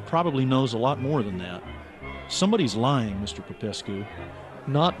 He probably knows a lot more than that. Somebody's lying, Mr. Popescu.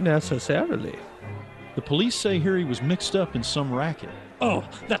 Not necessarily. The police say Harry was mixed up in some racket. Oh,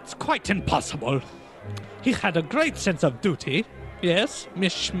 that's quite impossible. He had a great sense of duty. Yes,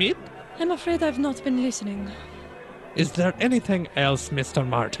 Miss Schmidt? I'm afraid I've not been listening. Is there anything else, Mr.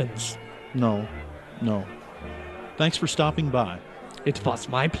 Martins? No. Thanks for stopping by. It was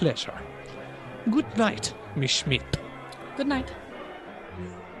my pleasure. Good night, Miss Schmidt. Good night.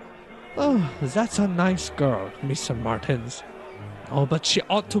 Oh, that's a nice girl, Mr. Martins. Oh, but she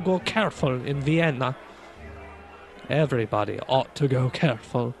ought to go careful in Vienna. Everybody ought to go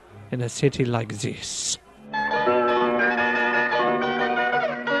careful in a city like this.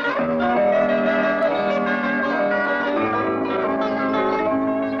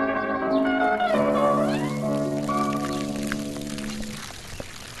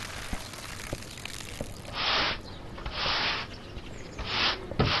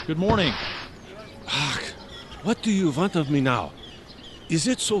 Good morning. What do you want of me now? Is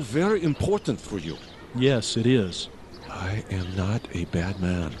it so very important for you? Yes, it is. I am not a bad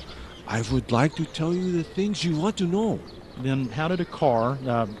man. I would like to tell you the things you want to know. Then how did a car,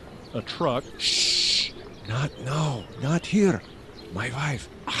 a truck... Shh! Not now. Not here. My wife.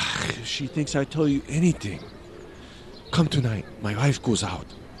 She thinks I tell you anything. Come tonight. My wife goes out.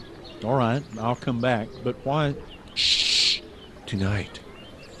 All right, I'll come back. But why... Shh! Tonight.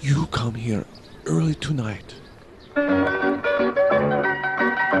 You come here early tonight.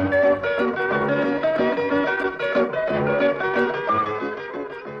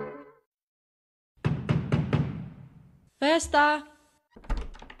 Vesta!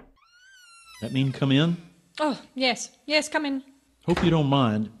 That mean come in? Oh, yes. Yes, come in. Hope you don't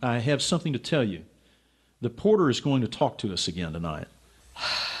mind. I have something to tell you. The porter is going to talk to us again tonight.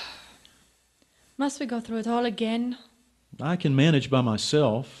 Must we go through it all again? I can manage by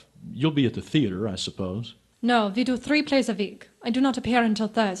myself. You'll be at the theater, I suppose. No, we do 3 plays a week. I do not appear until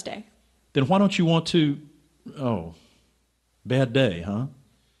Thursday. Then why don't you want to... Oh, bad day, huh?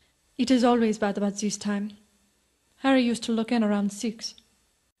 It is always bad about this time. Harry used to look in around 6.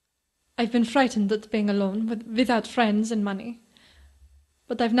 I've been frightened at being alone, without friends and money.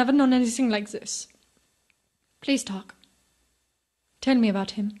 But I've never known anything like this. Please talk. Tell me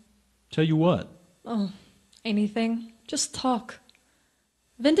about him. Tell you what? Oh, anything. Just talk.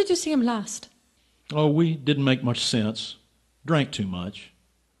 When did you see him last? Oh, we didn't make much sense. Drank too much.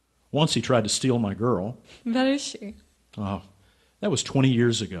 Once he tried to steal my girl. Where is she? Oh, that was 20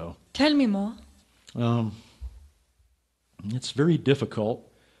 years ago. Tell me more. It's very difficult.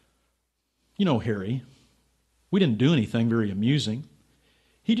 You know Harry. We didn't do anything very amusing.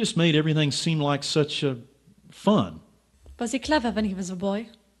 He just made everything seem like such fun. Was he clever when he was a boy?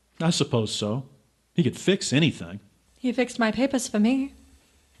 I suppose so. He could fix anything. He fixed my papers for me.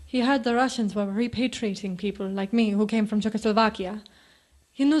 He heard the Russians were repatriating people like me who came from Czechoslovakia.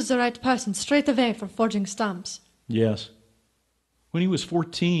 He knew the right person straight away for forging stamps. Yes. When he was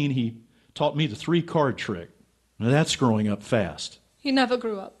 14, he taught me the 3-card trick. Now that's growing up fast. He never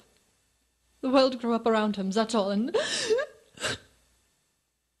grew up. The world grew up around him, that's all, and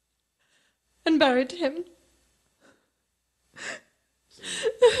buried him.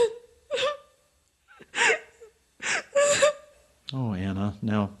 Oh, Anna,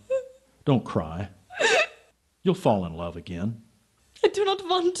 now, don't cry. You'll fall in love again. I do not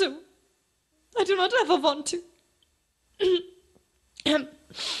want to. I do not ever want to.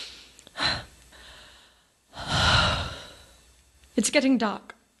 It's getting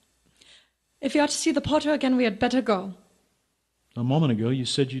dark. If you are to see the porter again, we had better go. A moment ago, you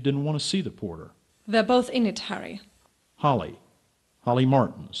said you didn't want to see the porter. They're both in it, Harry. Holly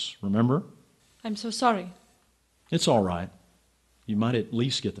Martins, remember? I'm so sorry. It's all right. You might at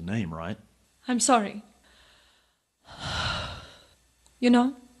least get the name right. I'm sorry. You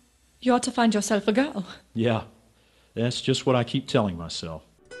know, you ought to find yourself a girl. Yeah, that's just what I keep telling myself.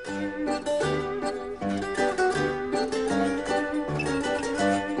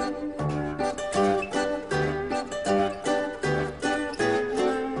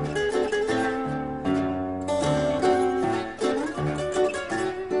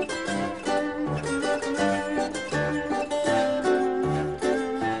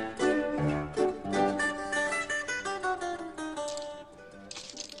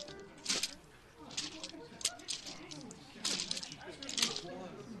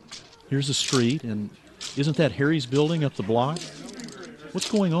 Here's the street, and isn't that Harry's building up the block? What's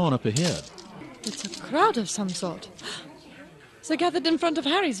going on up ahead? It's a crowd of some sort. They're gathered in front of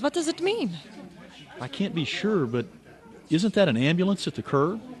Harry's. What does it mean? I can't be sure, but isn't that an ambulance at the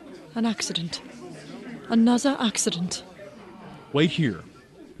curb? An accident. Another accident. Wait here.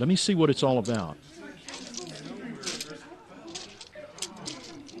 Let me see what it's all about.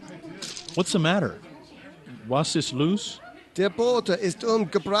 What's the matter? Was ist los? Der Porter ist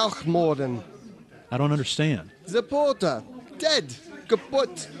Gebrauch worden. I don't understand. The porter, dead,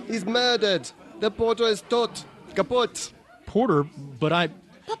 kaputt. He's murdered. The porter is tot, kaputt. Porter, but I...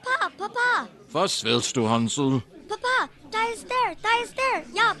 Papa! Was willst du, Hansel? Papa, da ist der.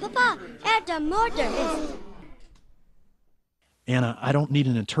 Ja, Papa, der Mörder ist. Anna, I don't need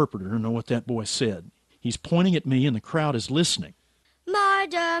an interpreter to know what that boy said. He's pointing at me and the crowd is listening.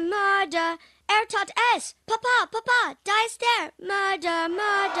 Murder. Tot es. Papa, da ist der.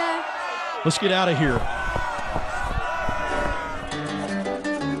 Murder. Let's get out of here.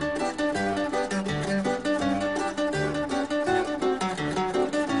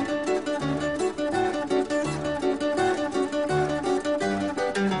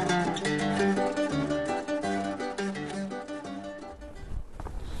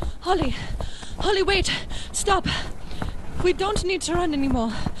 Holly, wait. Stop. We don't need to run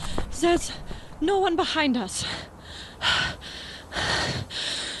anymore. There's no one behind us.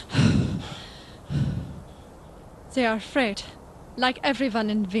 They are afraid, like everyone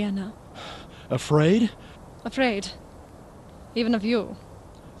in Vienna. Afraid? Afraid. Even of you.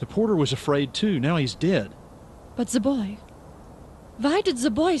 The porter was afraid too. Now he's dead. But the boy. Why did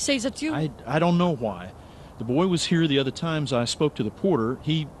the boy say that you... I don't know why. The boy was here the other times I spoke to the porter.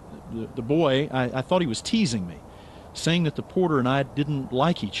 The boy, I thought he was teasing me, saying that the porter and I didn't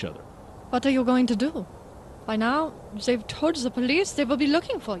like each other. What are you going to do? By now, they've told the police they will be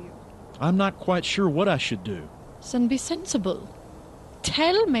looking for you. I'm not quite sure what I should do. Then be sensible.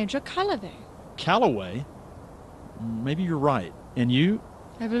 Tell Major Calloway. Calloway? Maybe you're right. And you?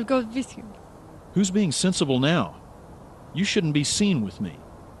 I will go with you. Who's being sensible now? You shouldn't be seen with me.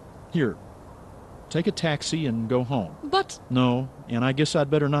 Here, take a taxi and go home. But... No, and I guess I'd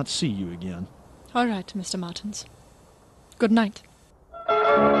better not see you again. All right, Mr. Martins. Good night. I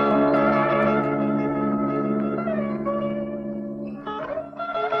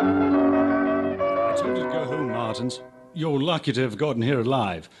told you to go home, Martins. You're lucky to have gotten here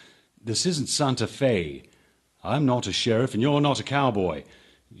alive. This isn't Santa Fe. I'm not a sheriff and you're not a cowboy.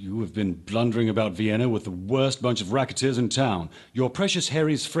 You have been blundering about Vienna with the worst bunch of racketeers in town. You're Precious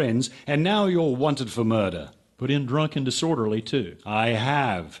Harry's friends, and now you're wanted for murder. Put in drunk and disorderly, too. I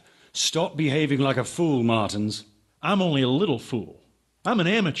have. Stop behaving like a fool, Martins. I'm only a little fool. I'm an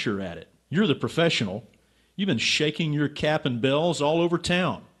amateur at it. You're the professional. You've been shaking your cap and bells all over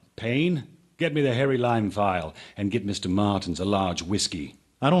town. Payne, get me the Harry Lime file, and get Mr. Martins a large whiskey.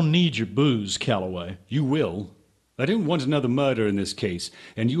 I don't need your booze, Calloway. You will. I don't want another murder in this case,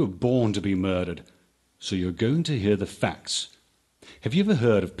 and you were born to be murdered. So you're going to hear the facts. Have you ever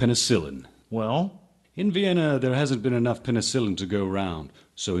heard of penicillin? Well? In Vienna, there hasn't been enough penicillin to go round,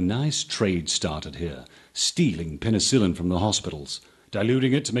 so a nice trade started here, stealing penicillin from the hospitals,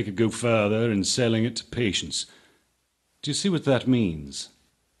 diluting it to make it go further, and selling it to patients. Do you see what that means?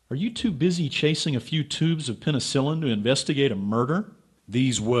 Are you too busy chasing a few tubes of penicillin to investigate a murder?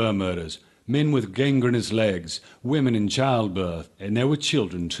 These were murders. Men with gangrenous legs, women in childbirth, and there were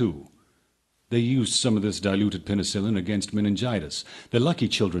children, too. They used some of this diluted penicillin against meningitis. The lucky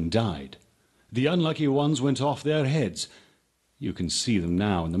children died. The unlucky ones went off their heads. You can see them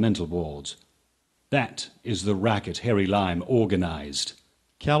now in the mental wards. That is the racket Harry Lime organized.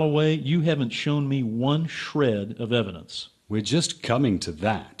 Calloway, you haven't shown me one shred of evidence. We're just coming to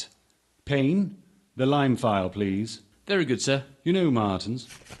that. Payne, the Lime file, please. Very good, sir. You know, Martins,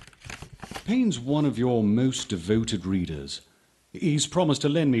 Payne's one of your most devoted readers. He's promised to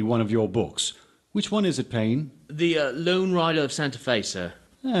lend me one of your books. Which one is it, Payne? The Lone Rider of Santa Fe, sir.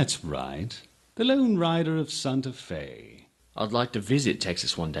 That's right. The Lone Rider of Santa Fe. I'd like to visit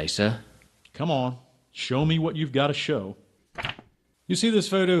Texas one day, sir. Come on. Show me what you've got to show. You see this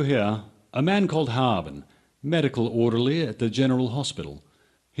photo here? A man called Harbin, medical orderly at the General Hospital.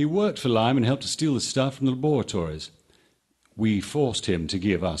 He worked for Lime and helped to steal the stuff from the laboratories. We forced him to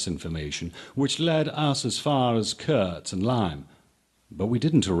give us information, which led us as far as Kurtz and Lime. But we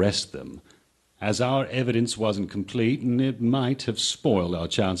didn't arrest them, as our evidence wasn't complete and it might have spoiled our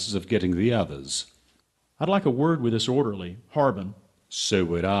chances of getting the others. I'd like a word with this orderly, Harbin. So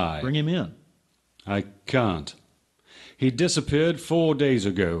would I. Bring him in. I can't. He disappeared 4 days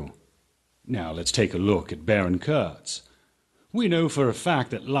ago. Now let's take a look at Baron Kurtz. We know for a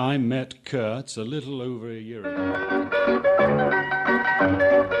fact that Lime met Kurtz a little over a year ago.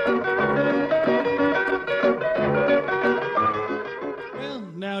 Well,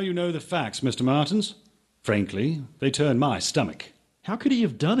 now you know the facts, Mr. Martins. Frankly, they turn my stomach. How could he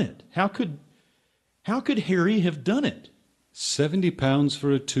have done it? How could Harry have done it? 70 pounds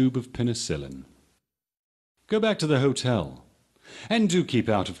for a tube of penicillin. Go back to the hotel. And do keep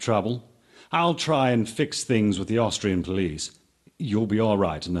out of trouble. I'll try and fix things with the Austrian police. You'll be all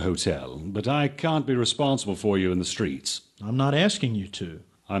right in the hotel, but I can't be responsible for you in the streets. I'm not asking you to.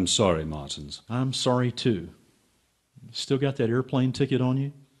 I'm sorry, Martins. I'm sorry, too. Still got that airplane ticket on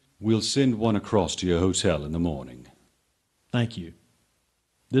you? We'll send one across to your hotel in the morning. Thank you.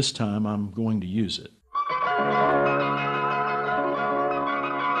 This time I'm going to use it.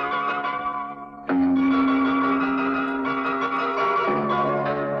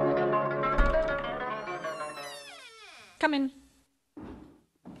 Come in.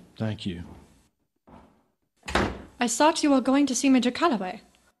 Thank you. I thought you were going to see Major Calloway.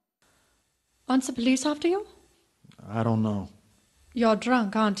 Aren't the police after you? I don't know. You're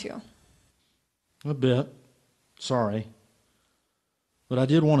drunk, aren't you? A bit. Sorry. But I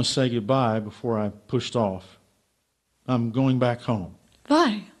did want to say goodbye before I pushed off. I'm going back home.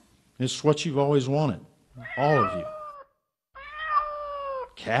 Why? It's what you've always wanted. All of you.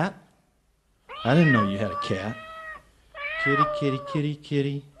 Cat? I didn't know you had a cat. Kitty, kitty, kitty,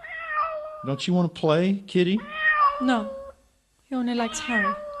 kitty. Don't you want to play, kitty? No. He only likes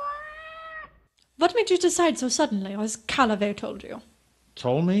Harry. What made you decide so suddenly, or has Calloway told you?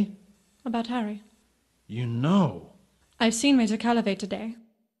 Told me? About Harry. You know. I've seen Major Calloway today.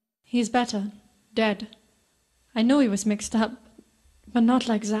 He's better. Dead. I know he was mixed up, but not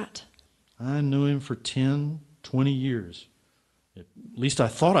like that. I knew him for 10, 20 years. At least I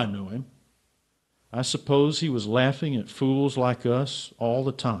thought I knew him. I suppose he was laughing at fools like us all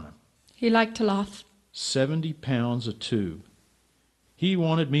the time. He liked to laugh. 70 pounds a tube. He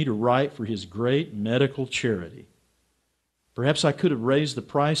wanted me to write for his great medical charity. Perhaps I could have raised the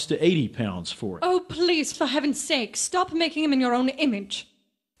price to 80 pounds for it. Oh, please, for heaven's sake, stop making him in your own image.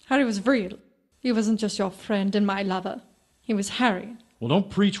 Harry was real. He wasn't just your friend and my lover. He was Harry. Well, don't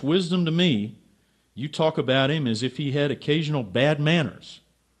preach wisdom to me. You talk about him as if he had occasional bad manners.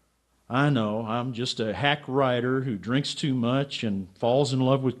 I know, I'm just a hack writer who drinks too much and falls in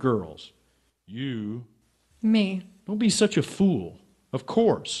love with girls. You... Me. Don't be such a fool. Of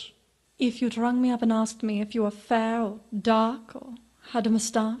course. If you'd rung me up and asked me if you were fair or dark or had a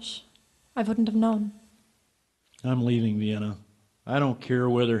moustache, I wouldn't have known. I'm leaving Vienna. I don't care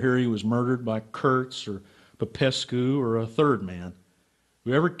whether Harry was murdered by Kurtz or Popescu or a third man.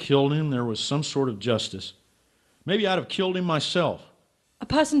 Whoever killed him, there was some sort of justice. Maybe I'd have killed him myself. A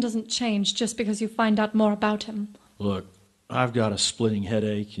person doesn't change just because you find out more about him. Look, I've got a splitting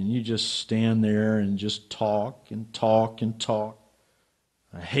headache, and you just stand there and just talk and talk and talk.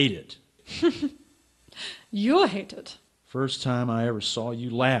 I hate it. You hate it. First time I ever saw you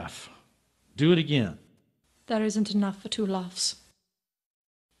laugh. Do it again. There isn't enough for 2 laughs.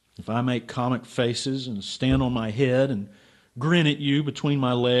 If I make comic faces and stand on my head and grin at you between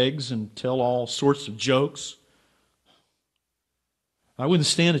my legs and tell all sorts of jokes, I wouldn't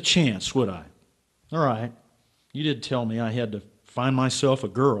stand a chance, would I? All right. You did tell me I had to find myself a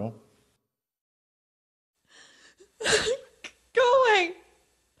girl. Go away.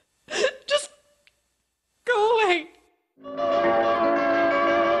 Just go away.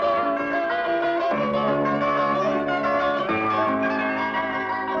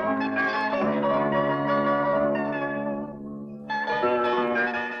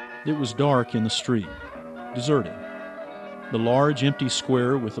 It was dark in the street, deserted. The large empty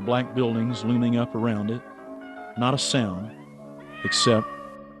square with the black buildings looming up around it. Not a sound, except...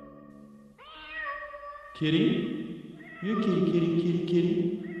 Kitty? You kitty, kitty, kitty,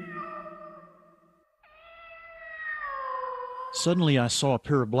 kitty. Suddenly I saw a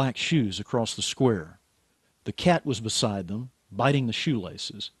pair of black shoes across the square. The cat was beside them, biting the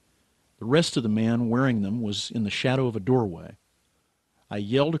shoelaces. The rest of the man wearing them was in the shadow of a doorway. I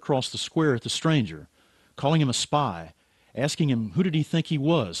yelled across the square at the stranger, calling him a spy, asking him who did he think he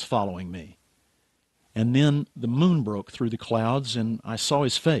was following me. And then the moon broke through the clouds and I saw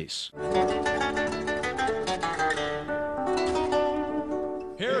his face.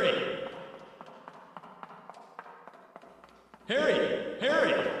 Harry! Harry!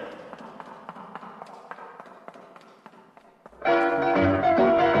 Harry!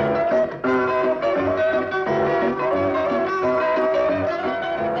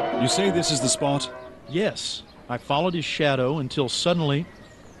 You say this is the spot? Yes. I followed his shadow until suddenly...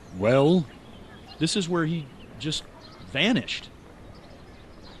 Well? This is where he just vanished.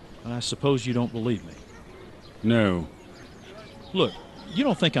 I suppose you don't believe me. No. Look, you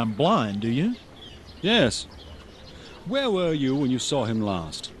don't think I'm blind, do you? Yes. Where were you when you saw him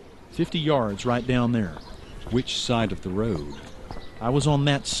last? 50 yards right down there. Which side of the road? I was on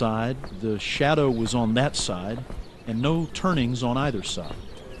that side, the shadow was on that side, and no turnings on either side.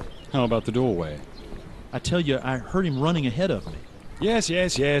 How about the doorway? I tell you, I heard him running ahead of me. Yes,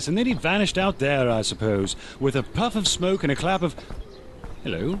 and then he vanished out there, I suppose, with a puff of smoke and a clap of...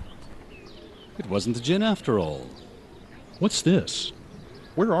 Hello? It wasn't the gin after all. What's this?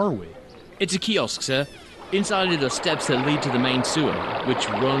 Where are we? It's a kiosk, sir. Inside are the steps that lead to the main sewer, which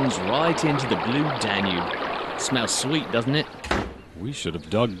runs right into the blue Danube. Smells sweet, doesn't it? We should have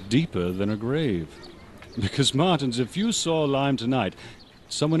dug deeper than a grave. Because, Martins, if you saw Lime tonight,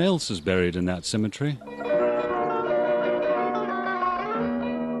 someone else is buried in that cemetery.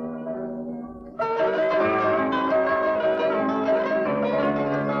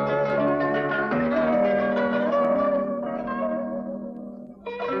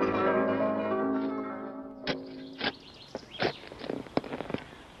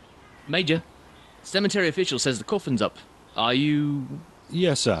 Major, cemetery official says the coffin's up. Are you...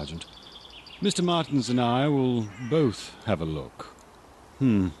 Yes, Sergeant. Mr. Martins and I will both have a look.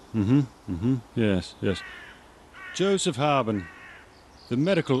 Yes. Joseph Harbin, the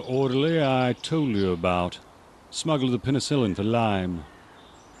medical orderly I told you about, smuggled the penicillin for Lyme.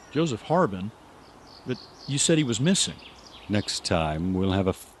 Joseph Harbin? But you said he was missing. Next time we'll have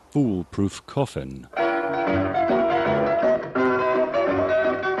a foolproof coffin.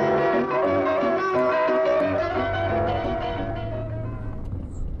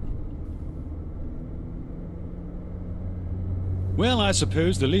 Well, I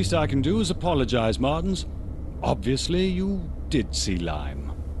suppose the least I can do is apologize, Martins. Obviously, you did see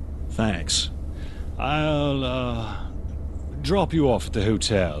Lime. Thanks. I'll, drop you off at the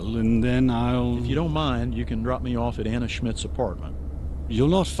hotel, and then I'll... If you don't mind, you can drop me off at Anna Schmidt's apartment. You'll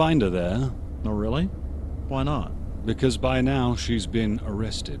not find her there. Oh, really? Why not? Because by now she's been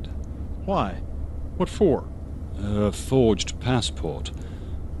arrested. Why? What for? A forged passport.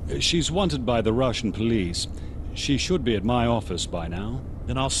 She's wanted by the Russian police. She should be at my office by now.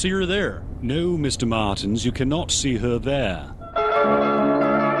 Then I'll see her there. No, Mr. Martins, you cannot see her there.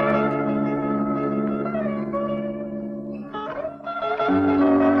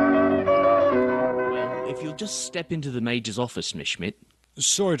 Well, if you'll just step into the Major's office, Miss Schmidt.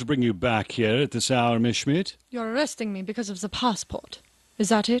 Sorry to bring you back here at this hour, Miss Schmidt. You're arresting me because of the passport. Is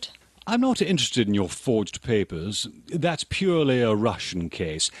that it? I'm not interested in your forged papers. That's purely a Russian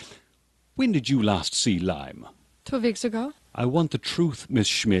case. When did you last see Lime? 2 weeks ago. I want the truth, Miss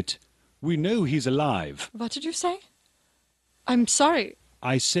Schmidt. We know he's alive. What did you say? I'm sorry.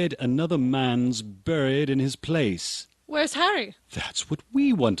 I said another man's buried in his place. Where's Harry? That's what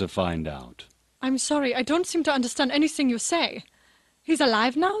we want to find out. I'm sorry, I don't seem to understand anything you say. He's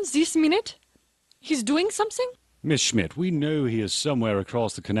alive now, this minute? He's doing something? Miss Schmidt, we know he is somewhere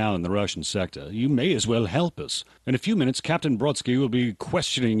across the canal in the Russian sector. You may as well help us. In a few minutes, Captain Brodsky will be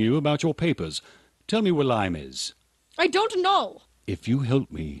questioning you about your papers. Tell me where Lime is. I don't know. If you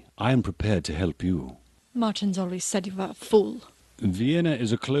help me, I am prepared to help you. Martins always said you were a fool. Vienna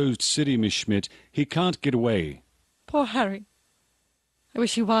is a closed city, Miss Schmidt. He can't get away. Poor Harry. I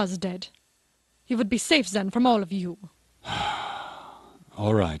wish he was dead. He would be safe then from all of you.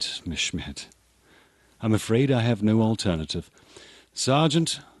 All right, Miss Schmidt. I'm afraid I have no alternative.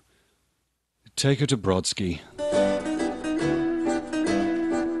 Sergeant, take her to Brodsky.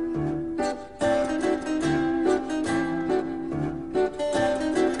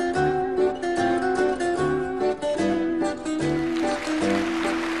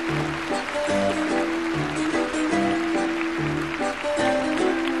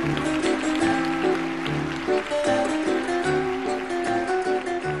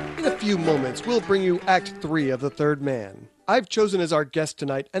 Moments, we'll bring you Act 3 of The Third Man. I've chosen as our guest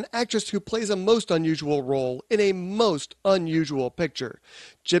tonight an actress who plays a most unusual role in a most unusual picture,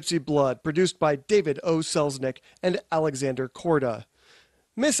 Gypsy Blood, produced by David O. Selznick and Alexander Korda.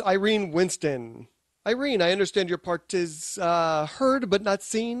 Miss Irene Winston. Irene, I understand your part is, heard but not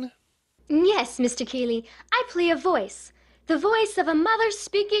seen? Yes, Mr. Keeley. I play a voice. The voice of a mother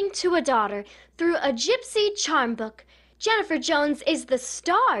speaking to a daughter through a gypsy charm book. Jennifer Jones is the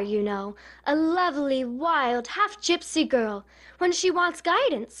star, you know, a lovely, wild, half-gypsy girl. When she wants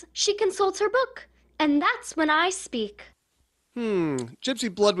guidance, she consults her book, and that's when I speak.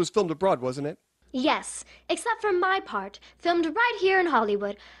 Gypsy Blood was filmed abroad, wasn't it? Yes, except for my part, filmed right here in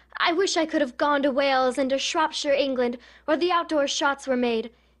Hollywood. I wish I could have gone to Wales and to Shropshire, England, where the outdoor shots were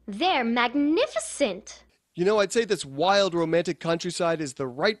made. They're magnificent. You know, I'd say this wild, romantic countryside is the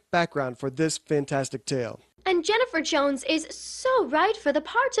right background for this fantastic tale. And Jennifer Jones is so right for the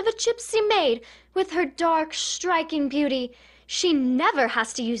part of a gypsy maid, with her dark, striking beauty. She never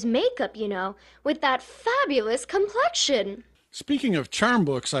has to use makeup, you know, with that fabulous complexion. Speaking of charm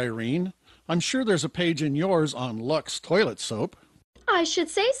books, Irene, I'm sure there's a page in yours on Lux toilet soap. I should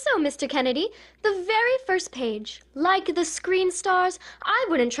say so, Mr. Kennedy. The very first page. Like the screen stars, I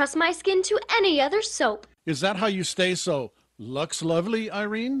wouldn't trust my skin to any other soap. Is that how you stay so Lux lovely,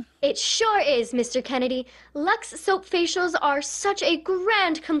 Irene? It sure is, Mr. Kennedy. Lux soap facials are such a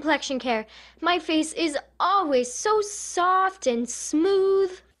grand complexion care. My face is always so soft and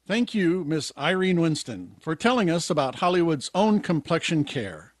smooth. Thank you, Miss Irene Winston, for telling us about Hollywood's own complexion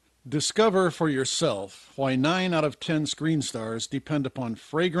care. Discover for yourself why 9 out of 10 screen stars depend upon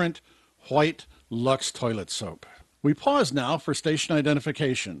fragrant, white Lux toilet soap. We pause now for station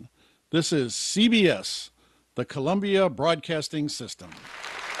identification. This is CBS, the Columbia Broadcasting System.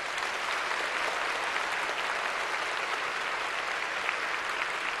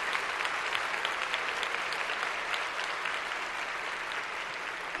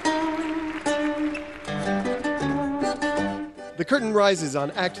 The curtain rises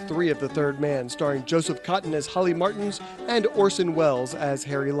on Act 3 of The Third Man, starring Joseph Cotten as Holly Martins and Orson Welles as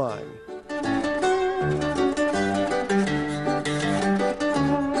Harry Lime.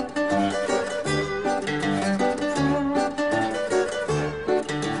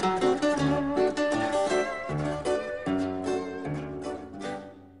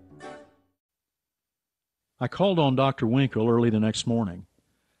 I called on Dr. Winkle early the next morning.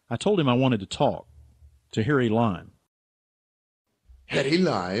 I told him I wanted to talk to Harry Lime. Harry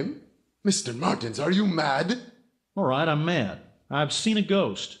Lime? Mr. Martins, are you mad? All right, I'm mad. I've seen a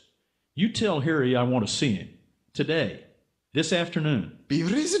ghost. You tell Harry I want to see him. Today. This afternoon. Be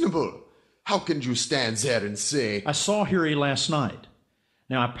reasonable. How can you stand there and say... I saw Harry last night.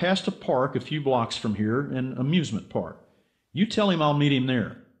 Now, I passed a park a few blocks from here, an amusement park. You tell him I'll meet him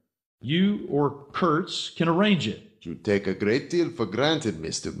there. You or Kurtz can arrange it. You take a great deal for granted,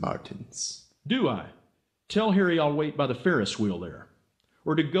 Mr. Martins. Do I? Tell Harry I'll wait by the Ferris wheel there.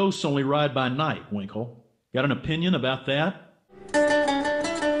 Or do ghosts only ride by night, Winkle? Got an opinion about that?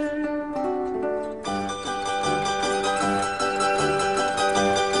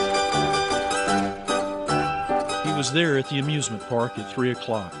 He was there at the amusement park at 3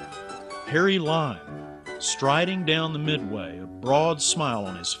 o'clock. Harry Lime, striding down the midway, a broad smile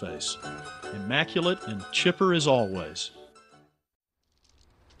on his face, immaculate and chipper as always.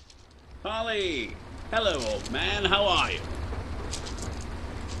 Holly! Hello, old man. How are you?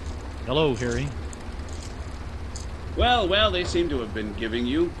 Hello, Harry. Well, they seem to have been giving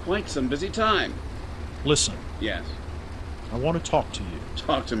you quite some busy time. Listen. Yes? I want to talk to you.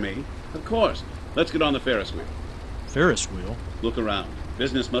 Talk to me? Of course. Let's get on the Ferris wheel. Ferris wheel? Look around.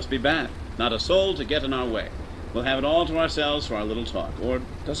 Business must be bad. Not a soul to get in our way. We'll have it all to ourselves for our little talk. Or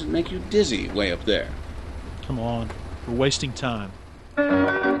does it make you dizzy way up there? Come on. We're wasting time.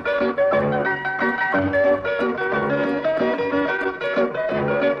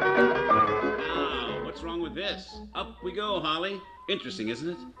 What's wrong with this? Up we go, Holly. Interesting, isn't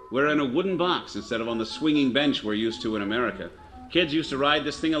it? We're in a wooden box instead of on the swinging bench we're used to in America. Kids used to ride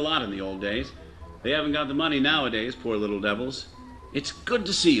this thing a lot in the old days. They haven't got the money nowadays, poor little devils. It's good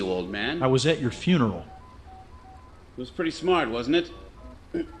to see you, old man. I was at your funeral. It was pretty smart, wasn't it?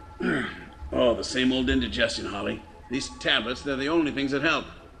 Oh, the same old indigestion, Holly. These tablets, they're the only things that help.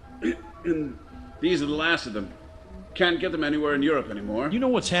 And these are the last of them. Can't get them anywhere in Europe anymore. You know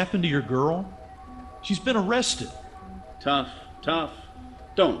what's happened to your girl? She's been arrested. Tough.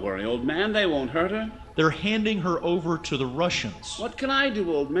 Don't worry, old man. They won't hurt her. They're handing her over to the Russians. What can I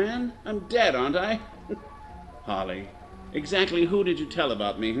do, old man? I'm dead, aren't I? Holly, exactly who did you tell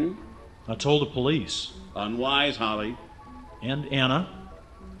about me, I told the police. Unwise, Holly. And Anna.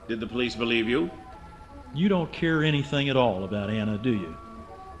 Did the police believe you? You don't care anything at all about Anna, do you?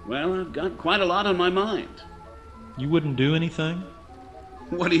 Well, I've got quite a lot on my mind. You wouldn't do anything?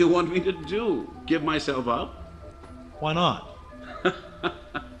 What do you want me to do? Give myself up? Why not?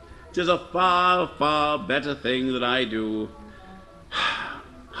 'Tis a far, far better thing that I do.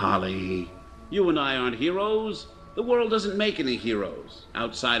 Holly, you and I aren't heroes. The world doesn't make any heroes.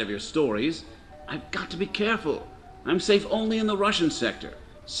 Outside of your stories, I've got to be careful. I'm safe only in the Russian sector.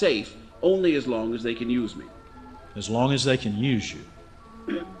 Safe only as long as they can use me. As long as they can use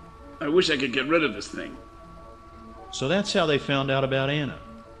you. I wish I could get rid of this thing. So that's how they found out about Anna.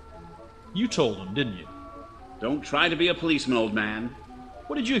 You told them, didn't you? Don't try to be a policeman, old man.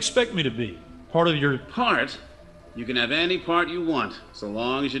 What did you expect me to be? Part of your... Part? You can have any part you want, so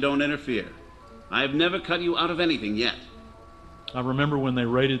long as you don't interfere. I've never cut you out of anything yet. I remember when they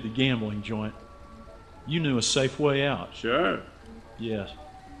raided the gambling joint. You knew a safe way out. Sure. Yes.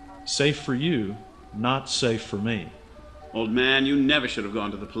 Safe for you, not safe for me. Old man, you never should have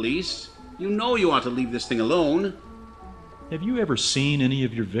gone to the police. You know you ought to leave this thing alone. Have you ever seen any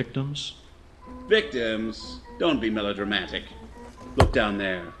of your victims? Victims? Don't be melodramatic. Look down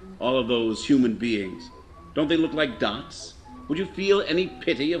there. All of those human beings. Don't they look like dots? Would you feel any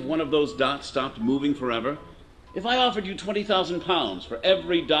pity if one of those dots stopped moving forever? If I offered you 20,000 pounds for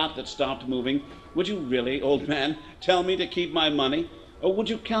every dot that stopped moving, would you really, old man, tell me to keep my money? Or would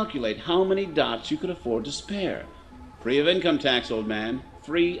you calculate how many dots you could afford to spare? Free of income tax, old man.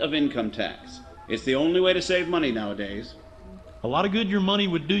 Free of income tax. It's the only way to save money nowadays. A lot of good your money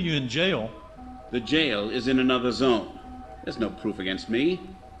would do you in jail. The jail is in another zone. There's no proof against me,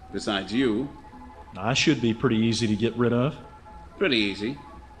 besides you. I should be pretty easy to get rid of. Pretty easy.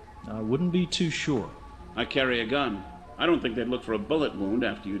 I wouldn't be too sure. I carry a gun. I don't think they'd look for a bullet wound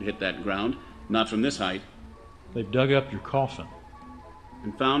after you'd hit that ground. Not from this height. They've dug up your coffin.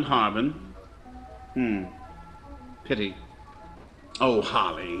 And found Harbin. Pity. Oh,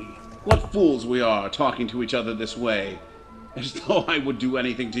 Holly, what fools we are talking to each other this way. As though I would do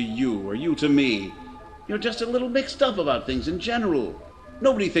anything to you or you to me. You're just a little mixed up about things in general.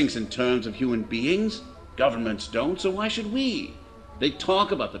 Nobody thinks in terms of human beings. Governments don't, so why should we? They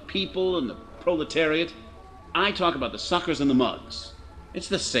talk about the people and the proletariat. I talk about the suckers and the mugs. It's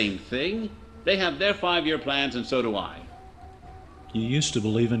the same thing. They have their 5-year plans, and so do I. You used to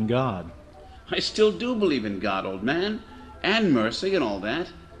believe in God. I still do believe in God, old man, and mercy and all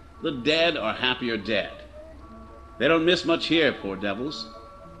that. The dead are happier dead. They don't miss much here, poor devils.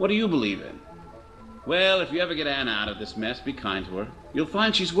 What do you believe in? Well, if you ever get Anna out of this mess, be kind to her. You'll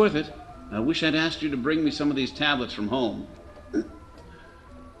find she's worth it. I wish I'd asked you to bring me some of these tablets from home.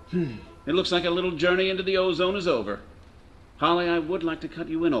 It looks like a little journey into the ozone is over. Holly, I would like to cut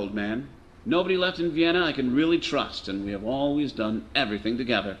you in, old man. Nobody left in Vienna I can really trust, and we have always done everything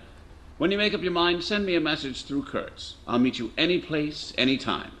together. When you make up your mind, send me a message through Kurtz. I'll meet you any place, any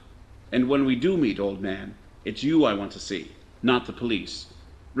time. And when we do meet, old man, it's you I want to see, not the police.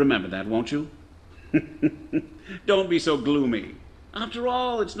 Remember that, won't you? Don't be so gloomy. After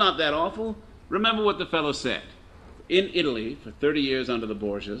all, it's not that awful. Remember what the fellow said. In Italy, for 30 years under the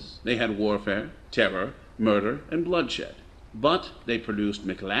Borgias, they had warfare, terror, murder, and bloodshed. But they produced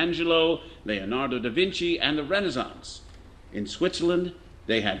Michelangelo, Leonardo da Vinci, and the Renaissance. In Switzerland,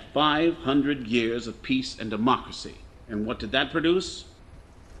 they had 500 years of peace and democracy. And what did that produce?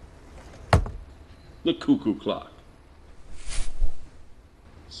 The cuckoo clock.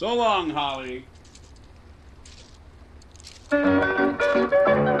 So long, Holly.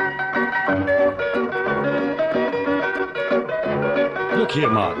 Look here,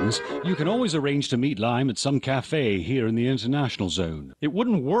 Martins. You can always arrange to meet Lime at some cafe here in the international zone. It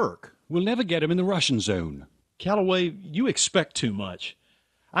wouldn't work. We'll never get him in the Russian zone. Calloway, you expect too much.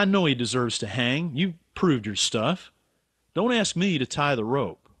 I know he deserves to hang. You proved your stuff. Don't ask me to tie the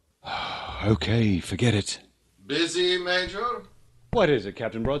rope. Okay, forget it. Busy, Major? What is it,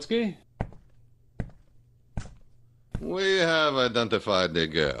 Captain Brodsky? We have identified the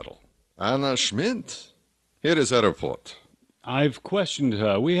girl, Anna Schmidt. Here is her report. I've questioned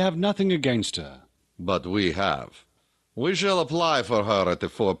her. We have nothing against her. But we have. We shall apply for her at the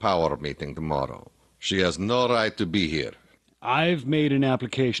 4-Power meeting tomorrow. She has no right to be here. I've made an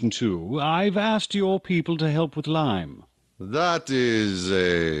application, too. I've asked your people to help with Lime. That is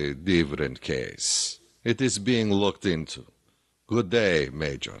a different case. It is being looked into. Good day,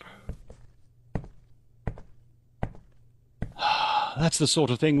 Major. That's the sort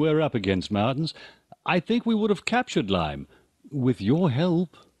of thing we're up against, Martins. I think we would have captured Lime. With your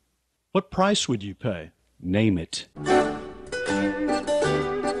help. What price would you pay? Name it.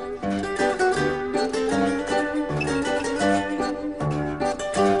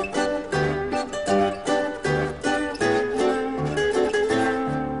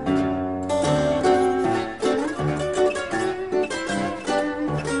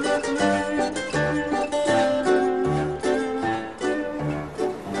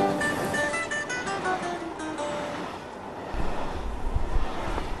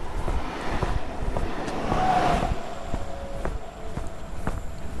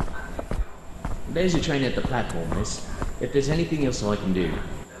 There's your train at the platform, miss. If there's anything else I can do.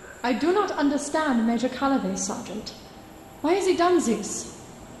 I do not understand Major Calloway, Sergeant. Why has he done this?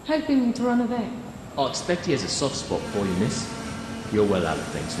 Helping me to run away. I expect he has a soft spot for you, miss. You're well out of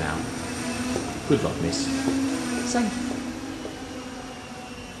things now. Good luck, miss. Thank you.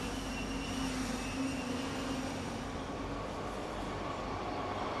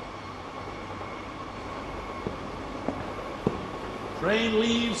 Train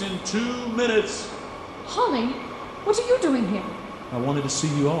leaves in 2 minutes. Holly, what are you doing here? I wanted to see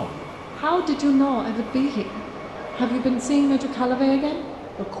you all. How did you know I would be here? Have you been seeing Major Calloway again?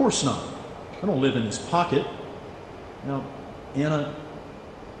 Of course not. I don't live in his pocket. Now, Anna,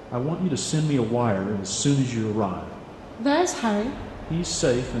 I want you to send me a wire as soon as you arrive. Where's Harry? He's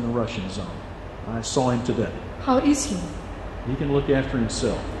safe in the Russian zone. I saw him today. How is he? He can look after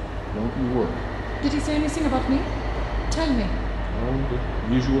himself. Don't you worry. Did he say anything about me? Tell me. Oh,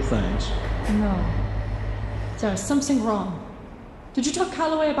 the usual things. No. There is something wrong. Did you tell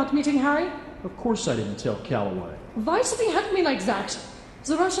Calloway about meeting Harry? Of course I didn't tell Calloway. Why should he help me like that?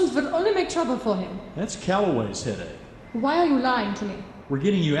 The Russians will only make trouble for him. That's Calloway's headache. Why are you lying to me? We're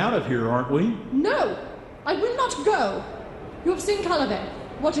getting you out of here, aren't we? No! I will not go! You have seen Calloway.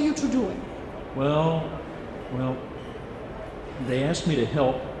 What are you two doing? Well, they asked me to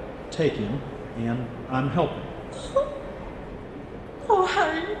help take him, and I'm helping. Poor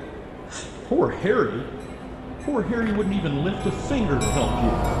Harry. Poor Harry? Poor Harry wouldn't even lift a finger to help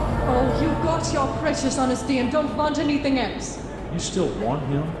you. Oh, you got your precious honesty and don't want anything else. You still want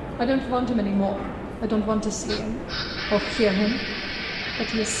him? I don't want him anymore. I don't want to see him or hear him. But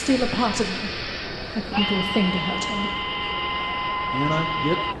he is still a part of me. I couldn't do a thing to hurt him.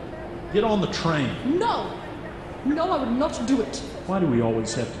 Anna, get on the train. No! No, I will not do it. Why do we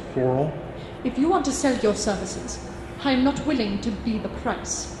always have to quarrel? If you want to sell your services, I am not willing to be the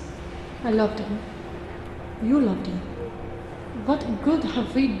price. I loved him. You loved him. What good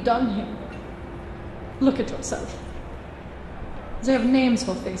have we done him? Look at yourself. They have names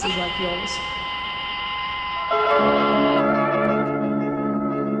for faces like yours.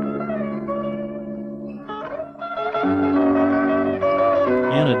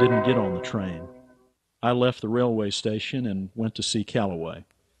 Anna didn't get on the train. I left the railway station and went to see Calloway.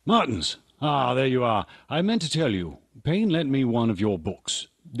 Martins! Ah, there you are. I meant to tell you. Payne lent me one of your books.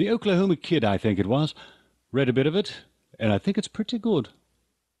 The Oklahoma Kid, I think it was. Read a bit of it, and I think it's pretty good.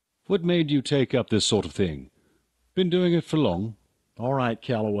 What made you take up this sort of thing? Been doing it for long? All right,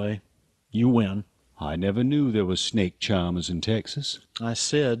 Calloway. You win. I never knew there were snake charmers in Texas. I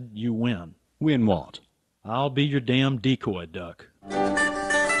said you win. Win what? I'll be your damn decoy duck.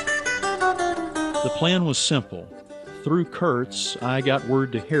 The plan was simple. Through Kurtz, I got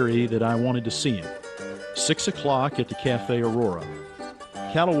word to Harry that I wanted to see him. 6 o'clock at the Cafe Aurora.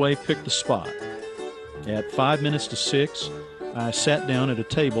 Calloway picked the spot. At 5 minutes to 6, I sat down at a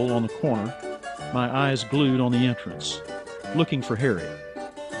table on the corner, my eyes glued on the entrance, looking for Harry.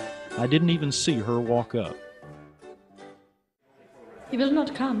 I didn't even see her walk up. He will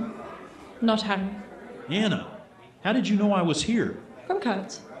not come. Not Harry. Anna, how did you know I was here? From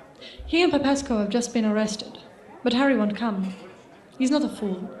Kurtz. He and Papesco have just been arrested, but Harry won't come. He's not a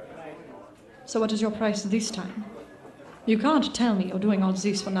fool. So what is your price this time? You can't tell me you're doing all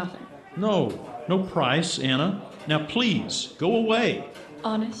this for nothing. No price, Anna. Now please, go away.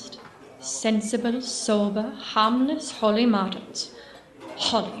 Honest, sensible, sober, harmless Holly Martins.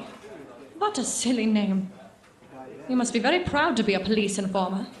 Holly. What a silly name. You must be very proud to be a police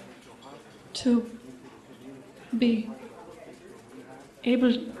informer. To be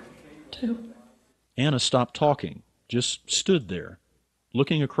able to... Anna stopped talking, just stood there,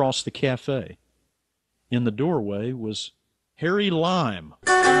 looking across the cafe. In the doorway was Harry Lime.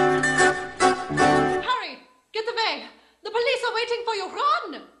 Harry, get away! The police are waiting for you!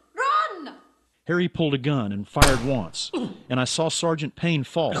 Run! Run! Harry pulled a gun and fired once, and I saw Sergeant Payne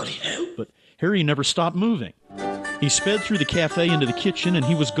fall. But Harry never stopped moving. He sped through the cafe into the kitchen, and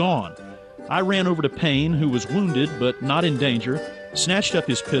he was gone. I ran over to Payne, who was wounded but not in danger, snatched up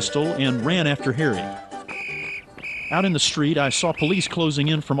his pistol, and ran after Harry. Out in the street, I saw police closing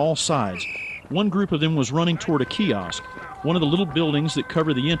in from all sides. One group of them was running toward a kiosk, one of the little buildings that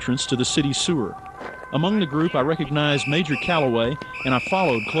cover the entrance to the city sewer. Among the group, I recognized Major Calloway, and I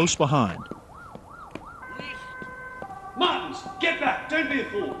followed close behind. Martins, get back! Don't be a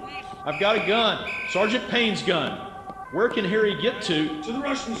fool! I've got a gun. Sergeant Payne's gun. Where can Harry get to? To the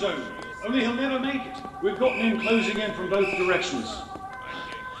Russian zone. Only he'll never make it. We've got men closing in from both directions.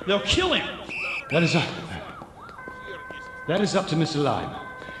 They'll kill him! That is up to Mr. Lime.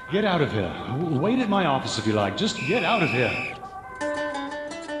 Get out of here. Wait at my office if you like. Just get out of here.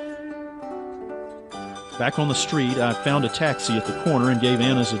 Back on the street, I found a taxi at the corner and gave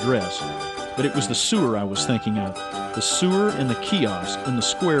Anna's address. But it was the sewer I was thinking of. The sewer and the kiosk in the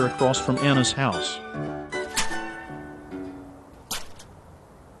square across from Anna's house.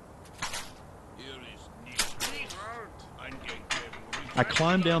 I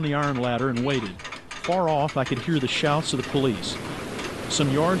climbed down the iron ladder and waited. Far off, I could hear the shouts of the police. Some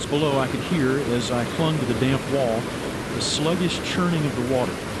yards below, I could hear, as I clung to the damp wall, the sluggish churning of the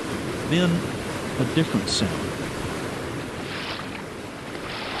water. Then, a different sound.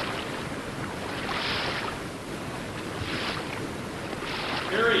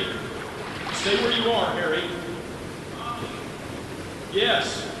 Harry! Stay where you are, Harry.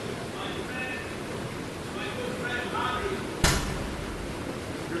 Yes.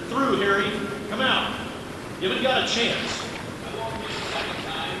 You're through, Harry. Come out. You haven't got a chance. I won't miss a second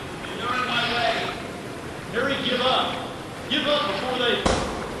time. You're in my way. Harry, give up. Give up before they...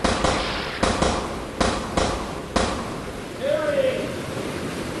 Harry!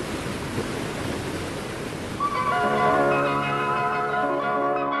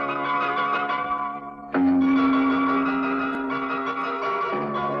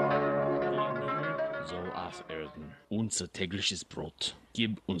 Unser tägliches Brot,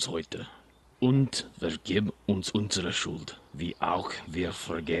 gib uns heute. Und vergib uns unsere Schuld, wie auch wir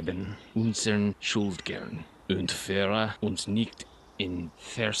vergeben unseren Schuldgern. Und führe uns nicht in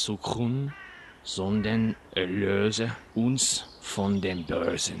Versuchung, sondern erlöse uns von dem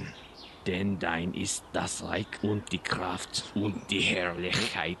Bösen. Denn dein ist das Reich und die Kraft und die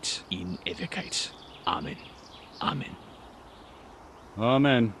Herrlichkeit in Ewigkeit. Amen. Amen.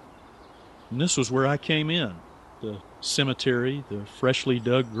 Amen. And this was where I came in. The cemetery, the freshly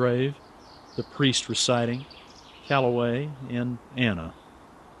dug grave, the priest reciting, Calloway, and Anna.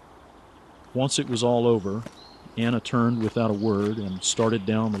 Once it was all over, Anna turned without a word and started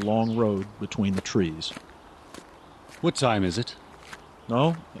down the long road between the trees. What time is it?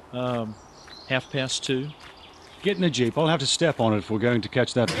 No, 2:30. Get in the Jeep. I'll have to step on it if we're going to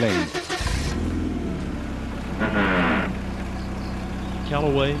catch that plane.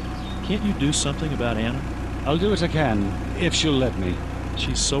 Calloway, can't you do something about Anna? I'll do what I can, if she'll let me.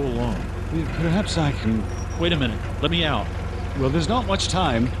 She's so alone. Perhaps I can... Wait a minute. Let me out. Well, there's not much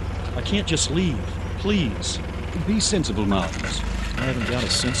time. I can't just leave. Please. Be sensible, Martins. I haven't got a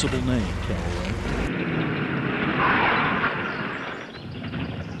sensible name, Calloway.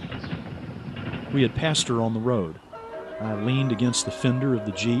 We had passed her on the road. I leaned against the fender of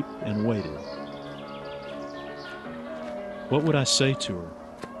the Jeep and waited. What would I say to her?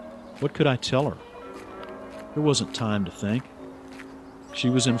 What could I tell her? There wasn't time to think. She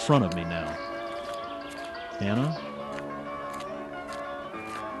was in front of me now. Anna?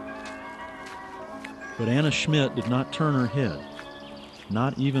 But Anna Schmidt did not turn her head,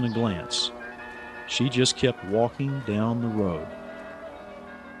 not even a glance. She just kept walking down the road.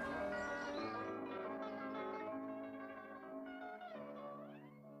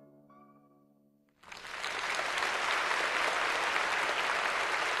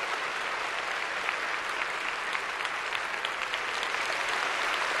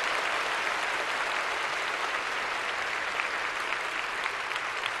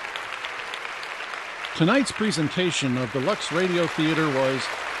 Tonight's presentation of the Lux Radio Theater was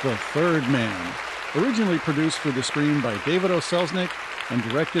The Third Man, originally produced for the screen by David O. Selznick and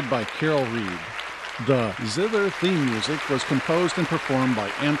directed by Carol Reed. The Zither theme music was composed and performed by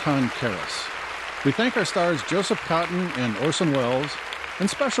Anton Karas. We thank our stars Joseph Cotton and Orson Welles, and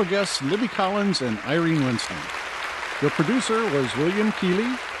special guests Libby Collins and Irene Winston. Your producer was William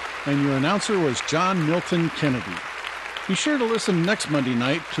Keeley, and your announcer was John Milton Kennedy. Be sure to listen next Monday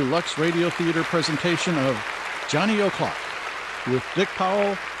night to Lux Radio Theater presentation of Johnny O'Clock with Dick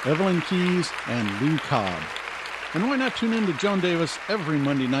Powell, Evelyn Keyes, and Lee Cobb. And why not tune in to Joan Davis every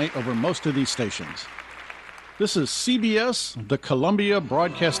Monday night over most of these stations? This is CBS, the Columbia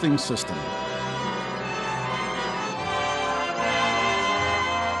Broadcasting System.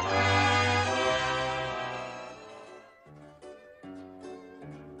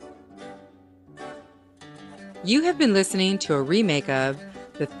 You have been listening to a remake of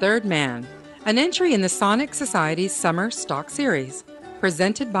The Third Man, an entry in the Sonic Society's Summer Stock Series,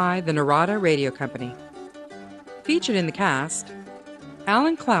 presented by the Narada Radio Company. Featured in the cast,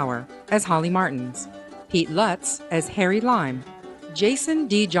 Alan Clower as Holly Martins, Pete Lutz as Harry Lime, Jason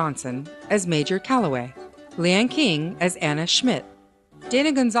D. Johnson as Major Calloway, Leanne King as Anna Schmidt,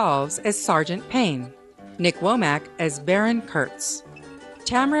 Dana Gonzalez as Sergeant Payne, Nick Womack as Baron Kurtz,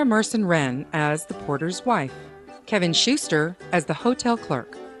 Tamara Merson-Wren as the porter's wife, Kevin Schuster as the hotel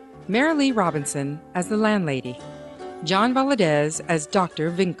clerk, Mary Lee Robinson as the landlady, John Valadez as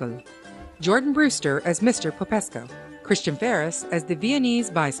Dr. Winkel, Jordan Brewster as Mr. Popesco, Christian Ferris as the Viennese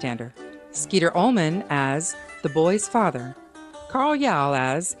bystander, Skeeter Ullman as the boy's father, Carl Yao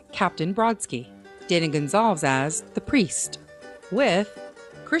as Captain Brodsky, Dana Gonzalez as the priest, with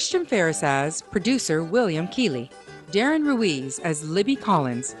Christian Ferris as producer William Keeley, Darren Ruiz as Libby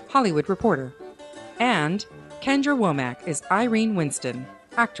Collins, Hollywood reporter, and Kendra Womack as Irene Winston,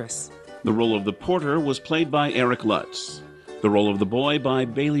 actress. The role of the porter was played by Eric Lutz. The role of the boy by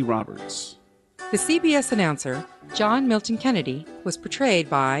Bailey Roberts. The CBS announcer, John Milton Kennedy, was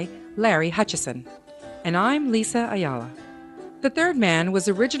portrayed by Larry Hutchison. And I'm Lisa Ayala. The Third Man was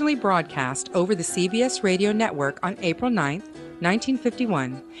originally broadcast over the CBS radio network on April 9,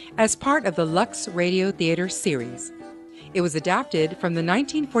 1951, as part of the Lux Radio Theater series. It was adapted from the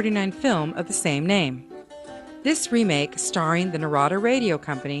 1949 film of the same name. This remake, starring the Narada Radio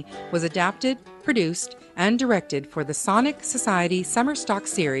Company, was adapted, produced, and directed for the Sonic Society Summer Stock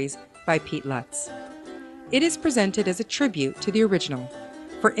Series by Pete Lutz. It is presented as a tribute to the original,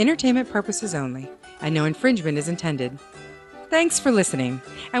 for entertainment purposes only, and no infringement is intended. Thanks for listening,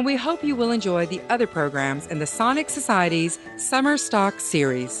 and we hope you will enjoy the other programs in the Sonic Society's Summer Stock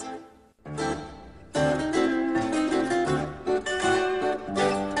Series.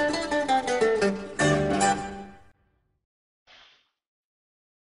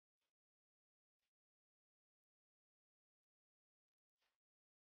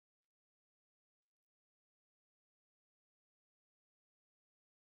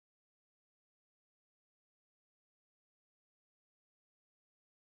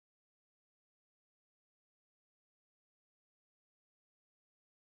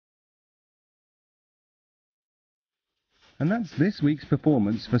 And that's this week's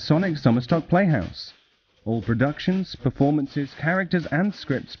performance for Sonic Summerstock Playhouse. All productions, performances, characters and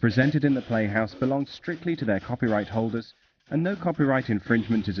scripts presented in the Playhouse belong strictly to their copyright holders, and no copyright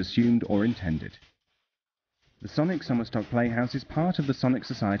infringement is assumed or intended. The Sonic Summerstock Playhouse is part of the Sonic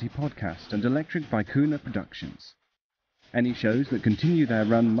Society podcast and Electric Vicuna Productions. Any shows that continue their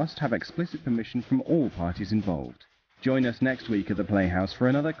run must have explicit permission from all parties involved. Join us next week at the Playhouse for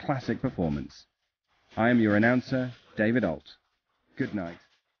another classic performance. I am your announcer, David Alt. Good night.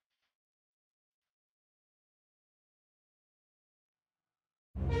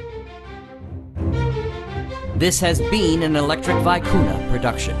 This has been an Electric Vicuna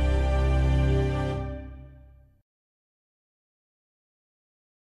production.